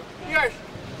Thrill. Yes.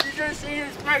 You should have seen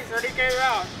his face when he came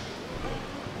out.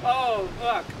 Oh,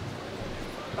 fuck.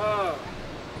 Oh.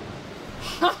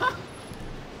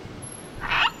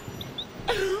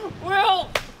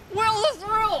 Will the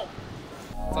Thrill.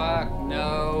 Fuck,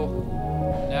 no.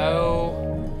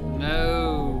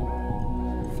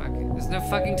 Fuck, there's no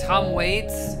fucking Tom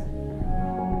Waits.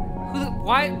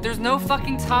 Why? There's no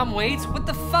fucking Tom Waits? What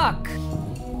the fuck?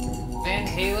 Van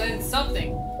Halen,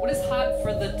 something. What is hot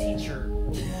for the teacher?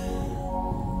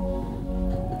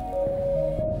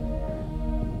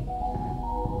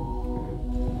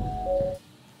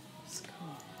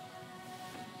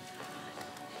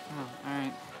 Oh,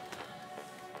 alright.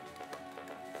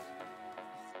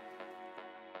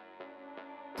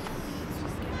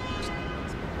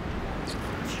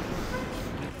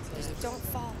 Just don't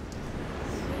fall.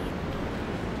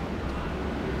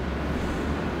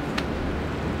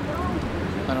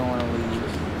 I don't want to leave.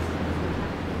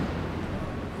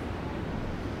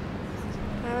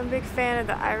 I'm a big fan of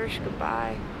the Irish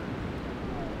Goodbye.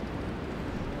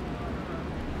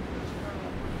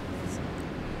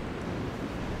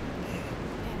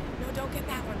 No, don't get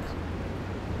that one though.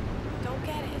 Don't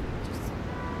get it. Just.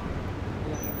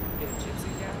 You want to get a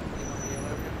gypsy cat? You want to be a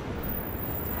leopard?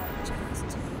 Just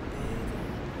too big.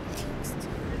 Just too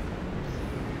big.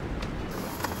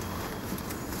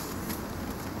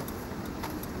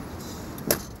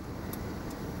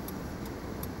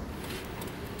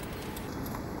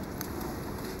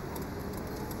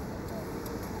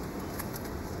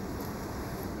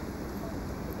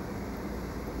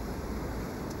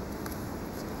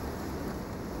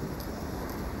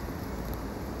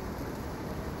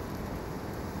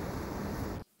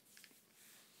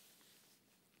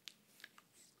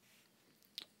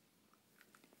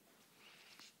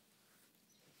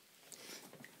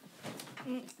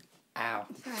 Ow.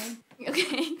 Sorry. You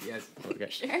okay? Yes. Okay.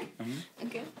 Sure? Mm-hmm.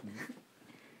 Okay.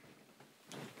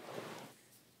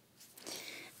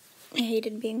 I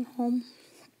hated being home.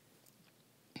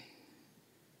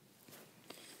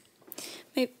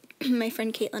 My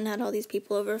friend Caitlin had all these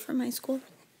people over from high school.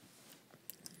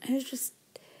 I was just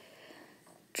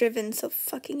driven so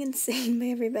fucking insane by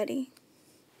everybody.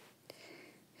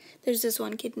 There's this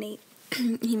one kid, Nate.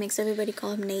 He makes everybody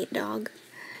call him Nate Dog.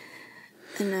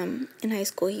 And in high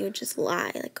school, he would just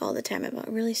lie, like, all the time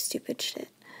about really stupid shit.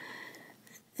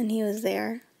 And he was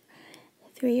there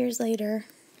 3 years later,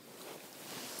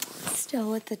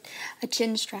 still with a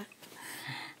chin strap.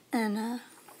 And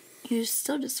he was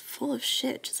still just full of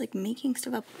shit, just, like, making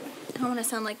stuff up. I don't want to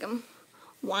sound like I'm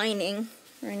whining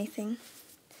or anything.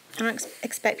 I don't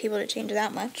expect people to change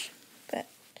that much, but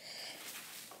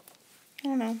I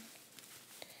don't know.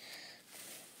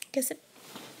 I guess it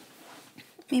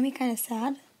made me kind of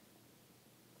sad.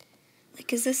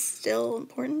 Like, is this still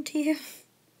important to you?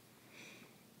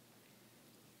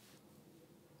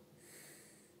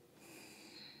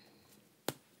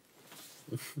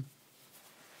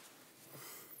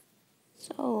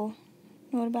 So,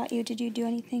 what about you? Did you do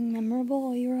anything memorable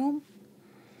while you were home?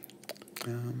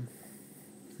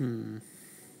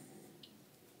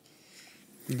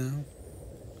 No.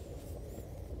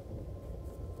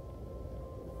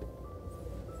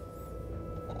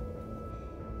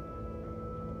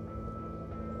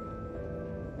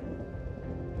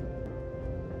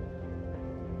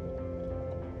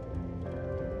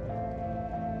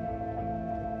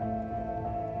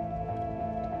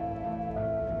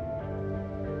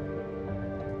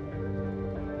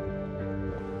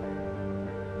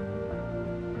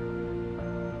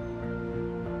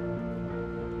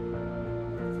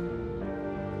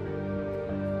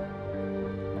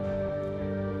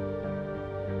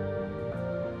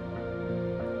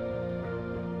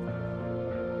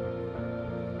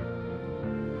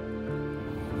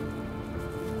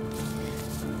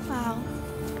 Wow.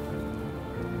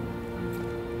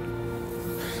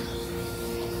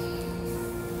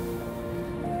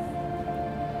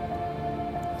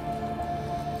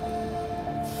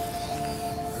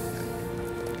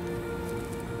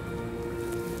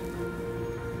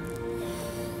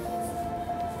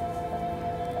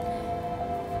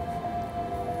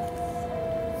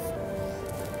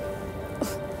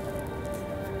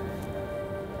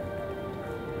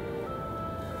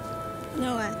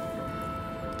 Noah.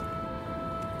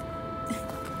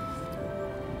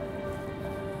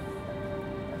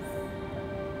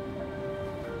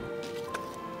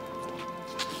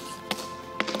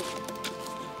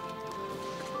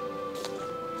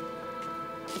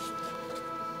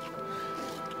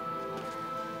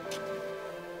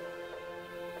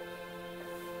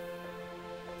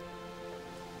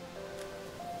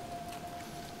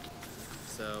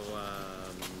 So,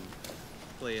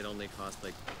 hopefully it only cost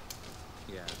like,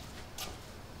 yeah.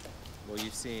 Well,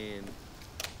 you've seen,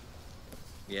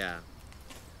 yeah.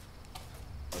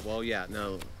 Well, yeah,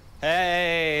 no.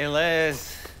 Hey,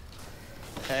 Liz.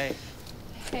 Hey.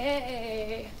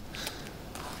 Hey.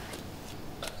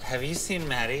 Have you seen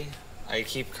Maddie? I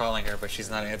keep calling her, but she's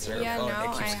not answering her phone.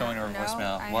 It keeps going to her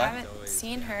voicemail. I What? haven't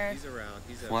seen her. He's around.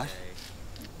 He's okay. What?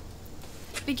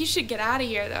 I think you should get out of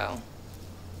here, though.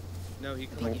 No, he I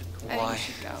think Why? you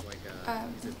should go.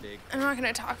 He's a big. I'm not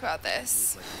gonna talk about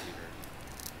this.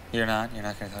 You're not? You're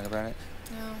not going to talk about it?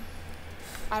 No.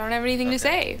 I don't have anything to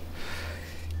say.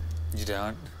 You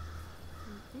don't?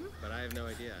 But I have no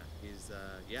idea. He's,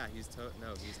 yeah, he's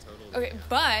he's totally. Okay,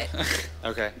 but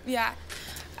Okay. yeah,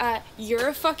 you're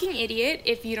a fucking idiot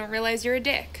if you don't realize you're a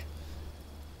dick.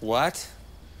 What?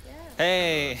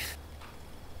 Hey.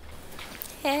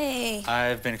 Hey.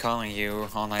 I've been calling you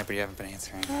all night, but you haven't been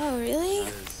answering. Oh, really?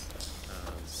 Sorry.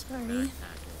 Sorry. In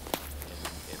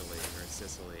Italy or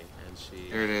Sicily, and she.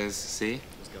 There it is. See?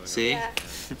 was going See? over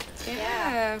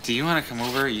Yeah. Do you want to come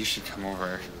over? You should come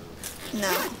over.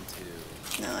 No.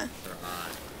 Noah. her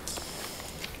aunt.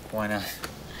 Why not?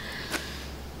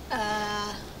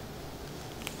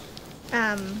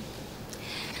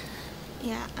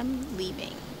 Yeah, I'm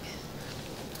leaving.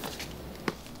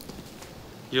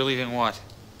 You're leaving what?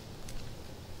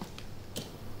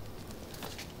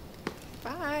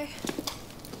 Bye.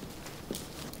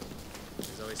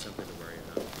 There's always something to worry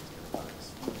about. It's gonna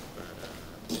buzz.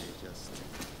 But, you just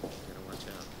gotta watch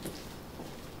out.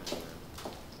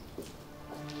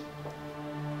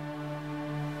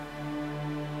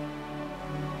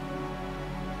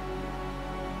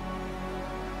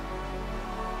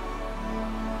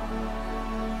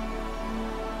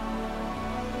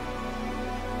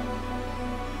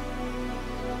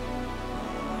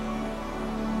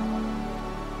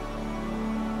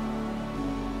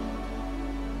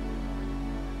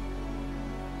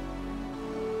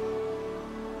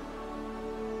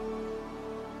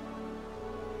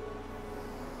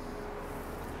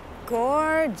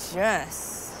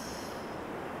 Gorgeous.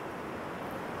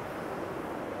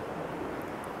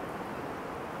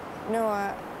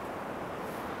 Noah,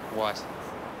 What?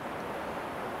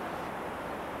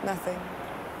 nothing.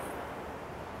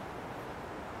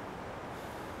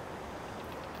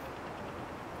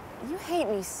 You hate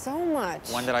me so much.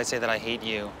 When did I say that I hate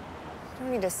you? You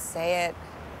don't need to say it.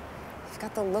 You've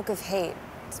got the look of hate.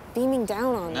 It's beaming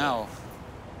down on me. No.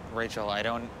 Rachel, I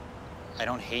don't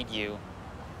hate you.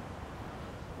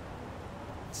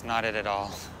 It's not it at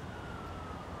all.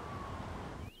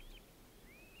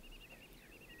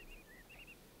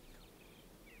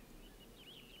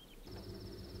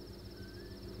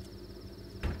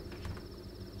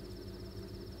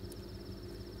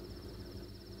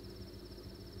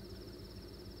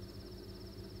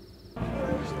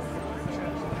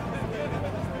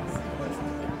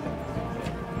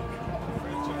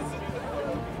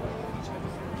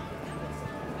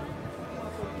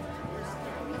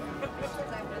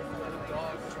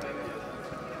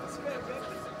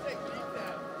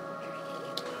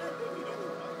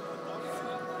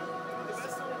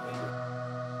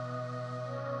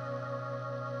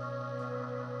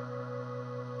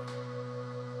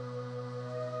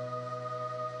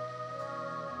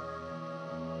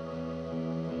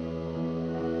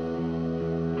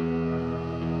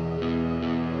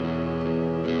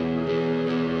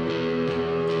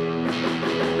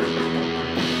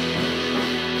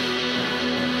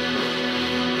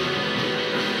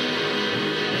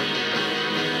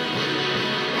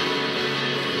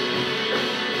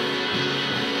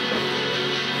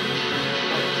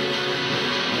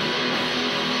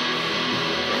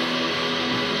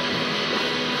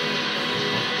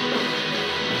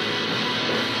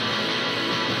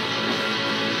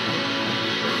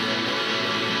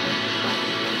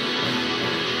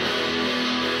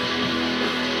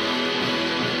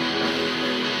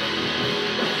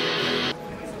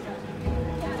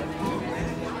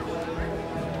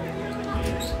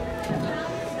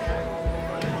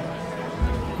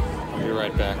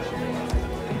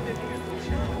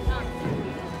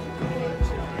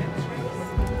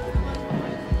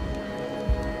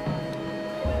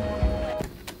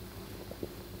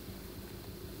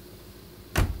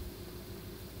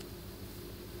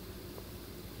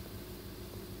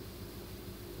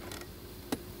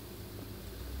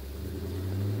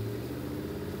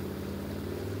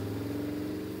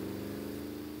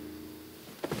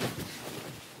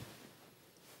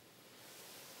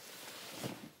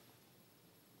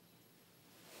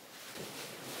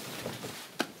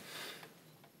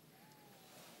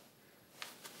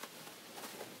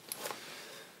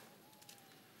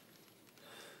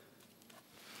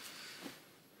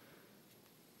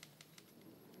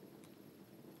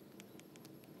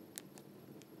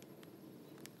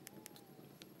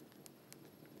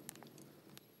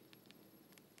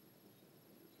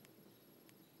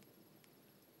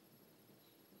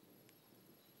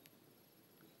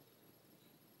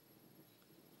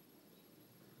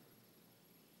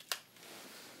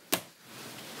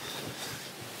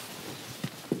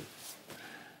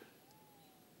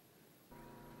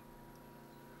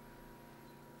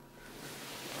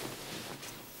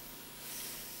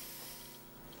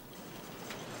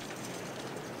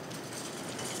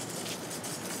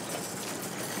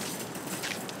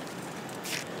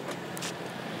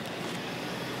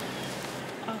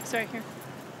 Sorry, here.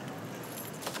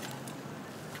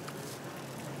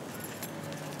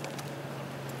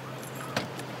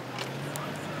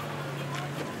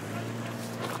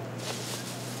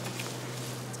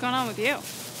 What's going on with you?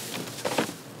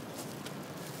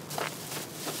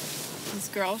 This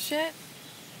girl shit?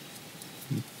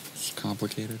 It's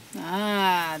complicated.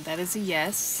 Ah, that is a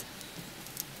yes.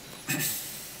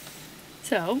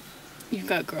 So, you've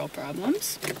got girl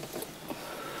problems.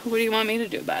 What do you want me to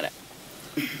do about it?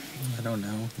 I don't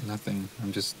know. Nothing.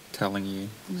 I'm just telling you.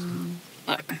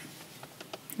 Look,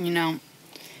 you know,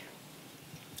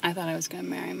 I thought I was gonna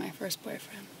marry my first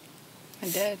boyfriend. I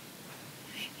did.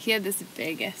 He had this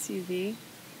big SUV,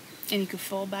 and you could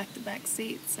fold back the back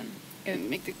seats, and it would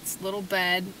make this little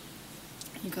bed.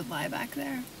 You could lie back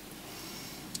there.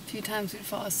 A few times we'd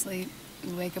fall asleep.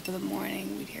 We'd wake up in the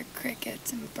morning, we'd hear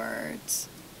crickets and birds.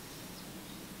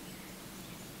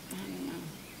 I don't know.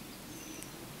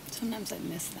 Sometimes I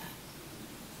miss that.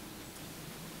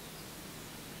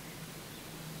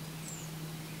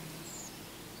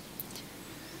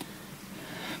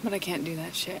 But I can't do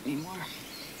that shit anymore.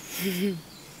 You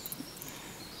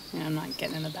know, I'm not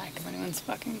getting in the back of anyone's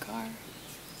fucking car.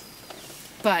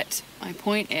 But my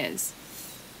point is,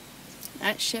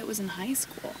 that shit was in high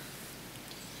school.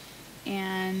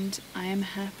 And I am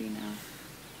happy now.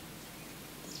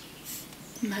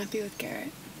 I'm happy with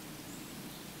Garrett.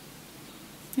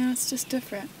 You know, it's just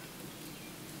different.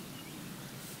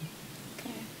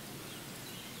 Okay.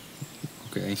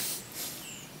 Okay.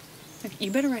 Look,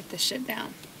 you better write this shit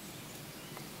down.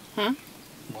 Huh?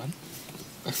 What?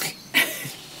 Okay.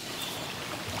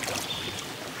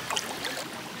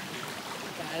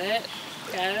 Got it?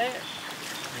 Got it?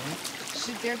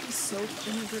 Should there be soap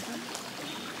in the river?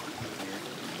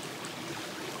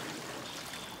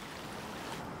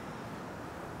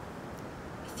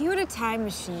 If you had a time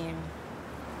machine,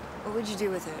 what would you do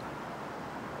with it?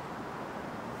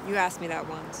 You asked me that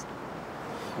once.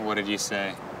 What did you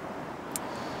say?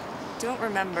 Don't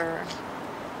remember.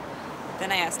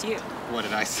 Then I asked you. What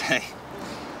did I say?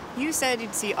 You said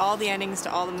you'd see all the endings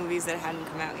to all the movies that hadn't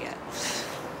come out yet.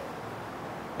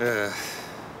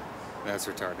 That's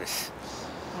retarded.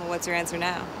 Well, what's your answer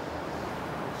now?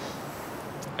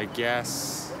 I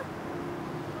guess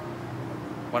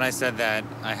when I said that,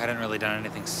 I hadn't really done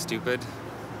anything stupid.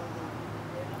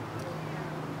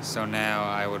 So now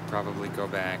I would probably go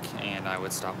back and I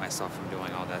would stop myself from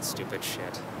doing all that stupid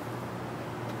shit.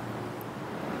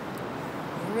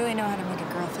 You really know how to make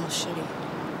a girl feel shitty.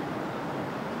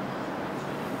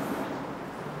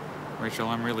 Rachel,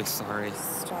 I'm really sorry.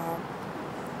 Stop.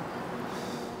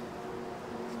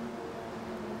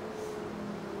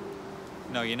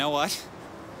 No, you know what?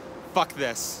 Fuck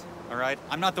this, all right?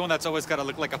 I'm not the one that's always gotta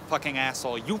look like a fucking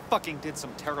asshole. You fucking did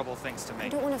some terrible things to me. I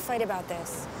don't want to fight about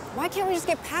this. Why can't we just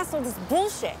get past all this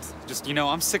bullshit? Just, you know,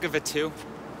 I'm sick of it too.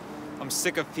 I'm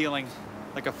sick of feeling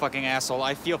like a fucking asshole.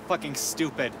 I feel fucking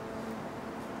stupid.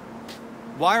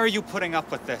 Why are you putting up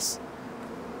with this?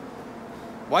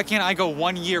 Why can't I go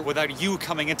 1 year without you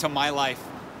coming into my life?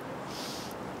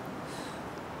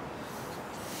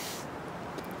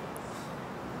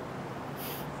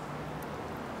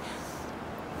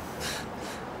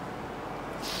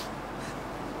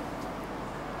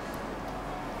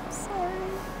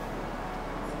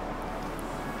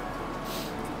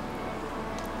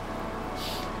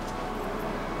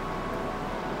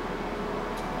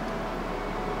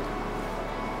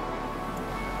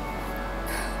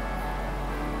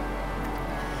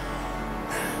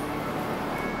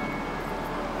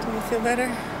 Do you feel better?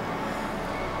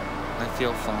 I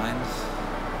feel fine.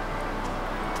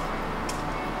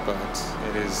 But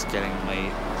it is getting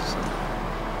late, so...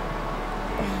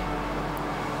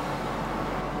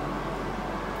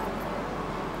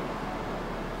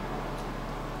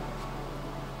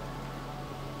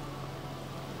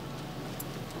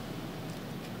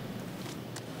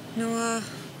 No,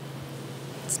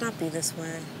 let's not be this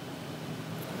way.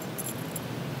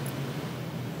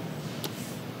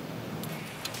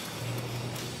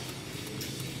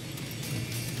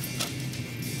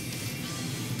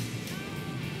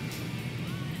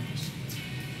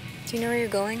 Do you know where you're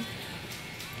going?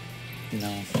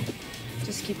 No.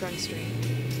 Just keep going straight.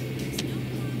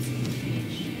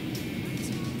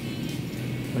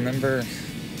 Remember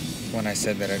when I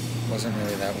said that it wasn't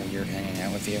really that weird hanging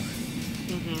out with you?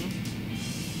 Mm-hmm.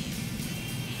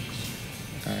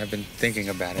 I've been thinking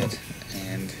about it,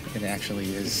 and it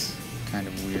actually is kind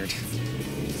of weird.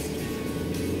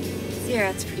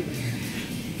 Yeah, it's pretty weird.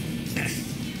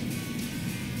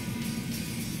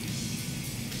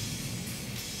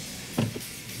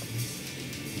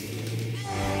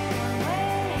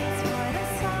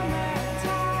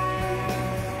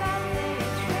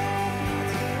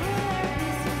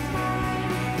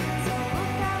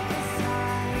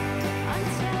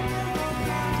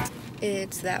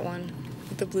 It's that one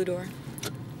with the blue door.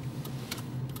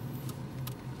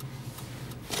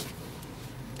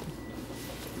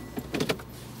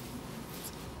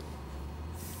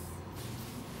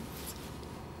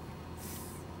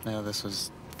 Yeah, this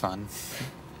was fun.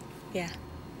 Yeah.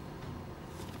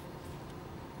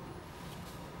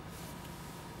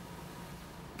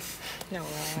 No,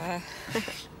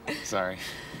 Sorry.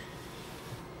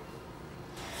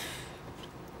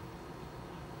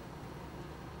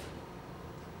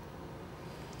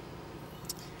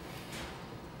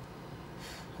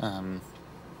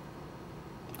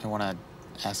 I want to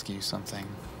ask you something.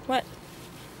 What?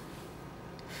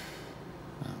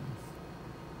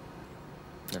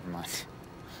 Never mind.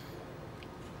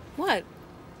 What?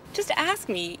 Just ask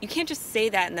me. You can't just say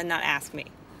that and then not ask me.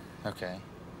 Okay.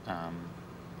 I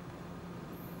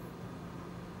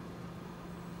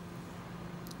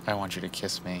want you to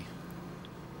kiss me.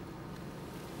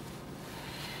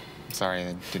 Sorry,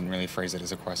 I didn't really phrase it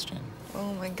as a question.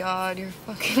 Oh my God, you're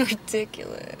fucking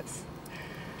ridiculous.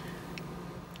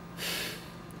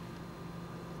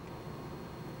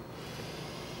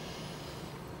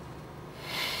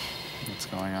 What's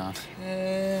going on?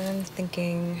 I'm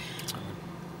thinking. I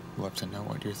would love to know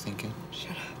what you're thinking.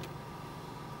 Shut up.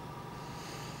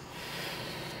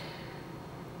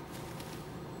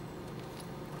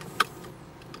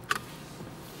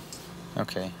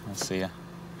 Okay, I'll see ya.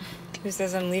 Who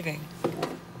says I'm leaving?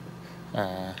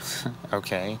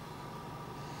 Okay.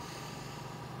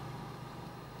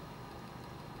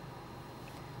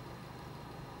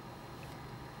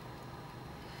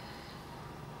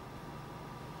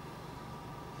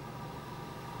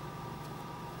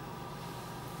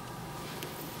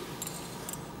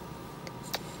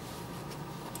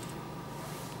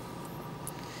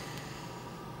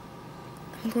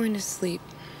 I'm going to sleep.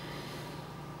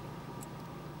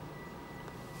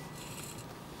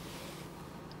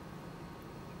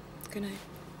 Good night.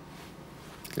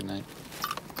 Good night.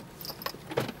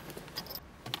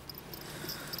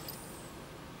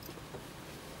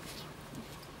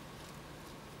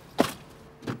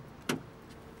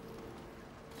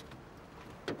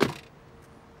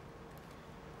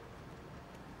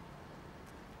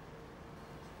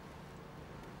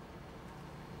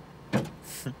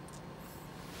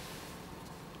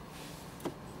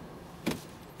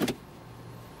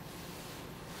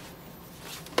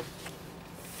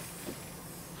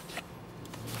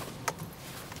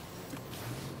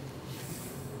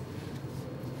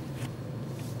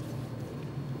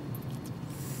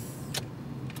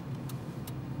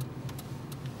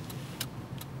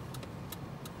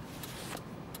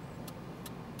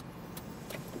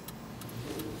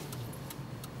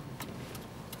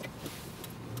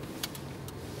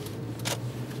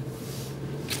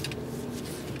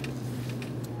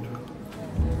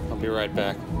 Be right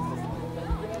back.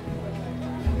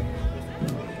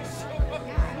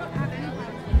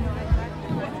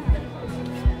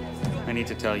 I need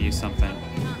to tell you something.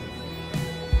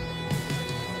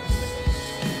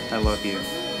 I love you.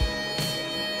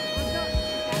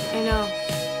 I know.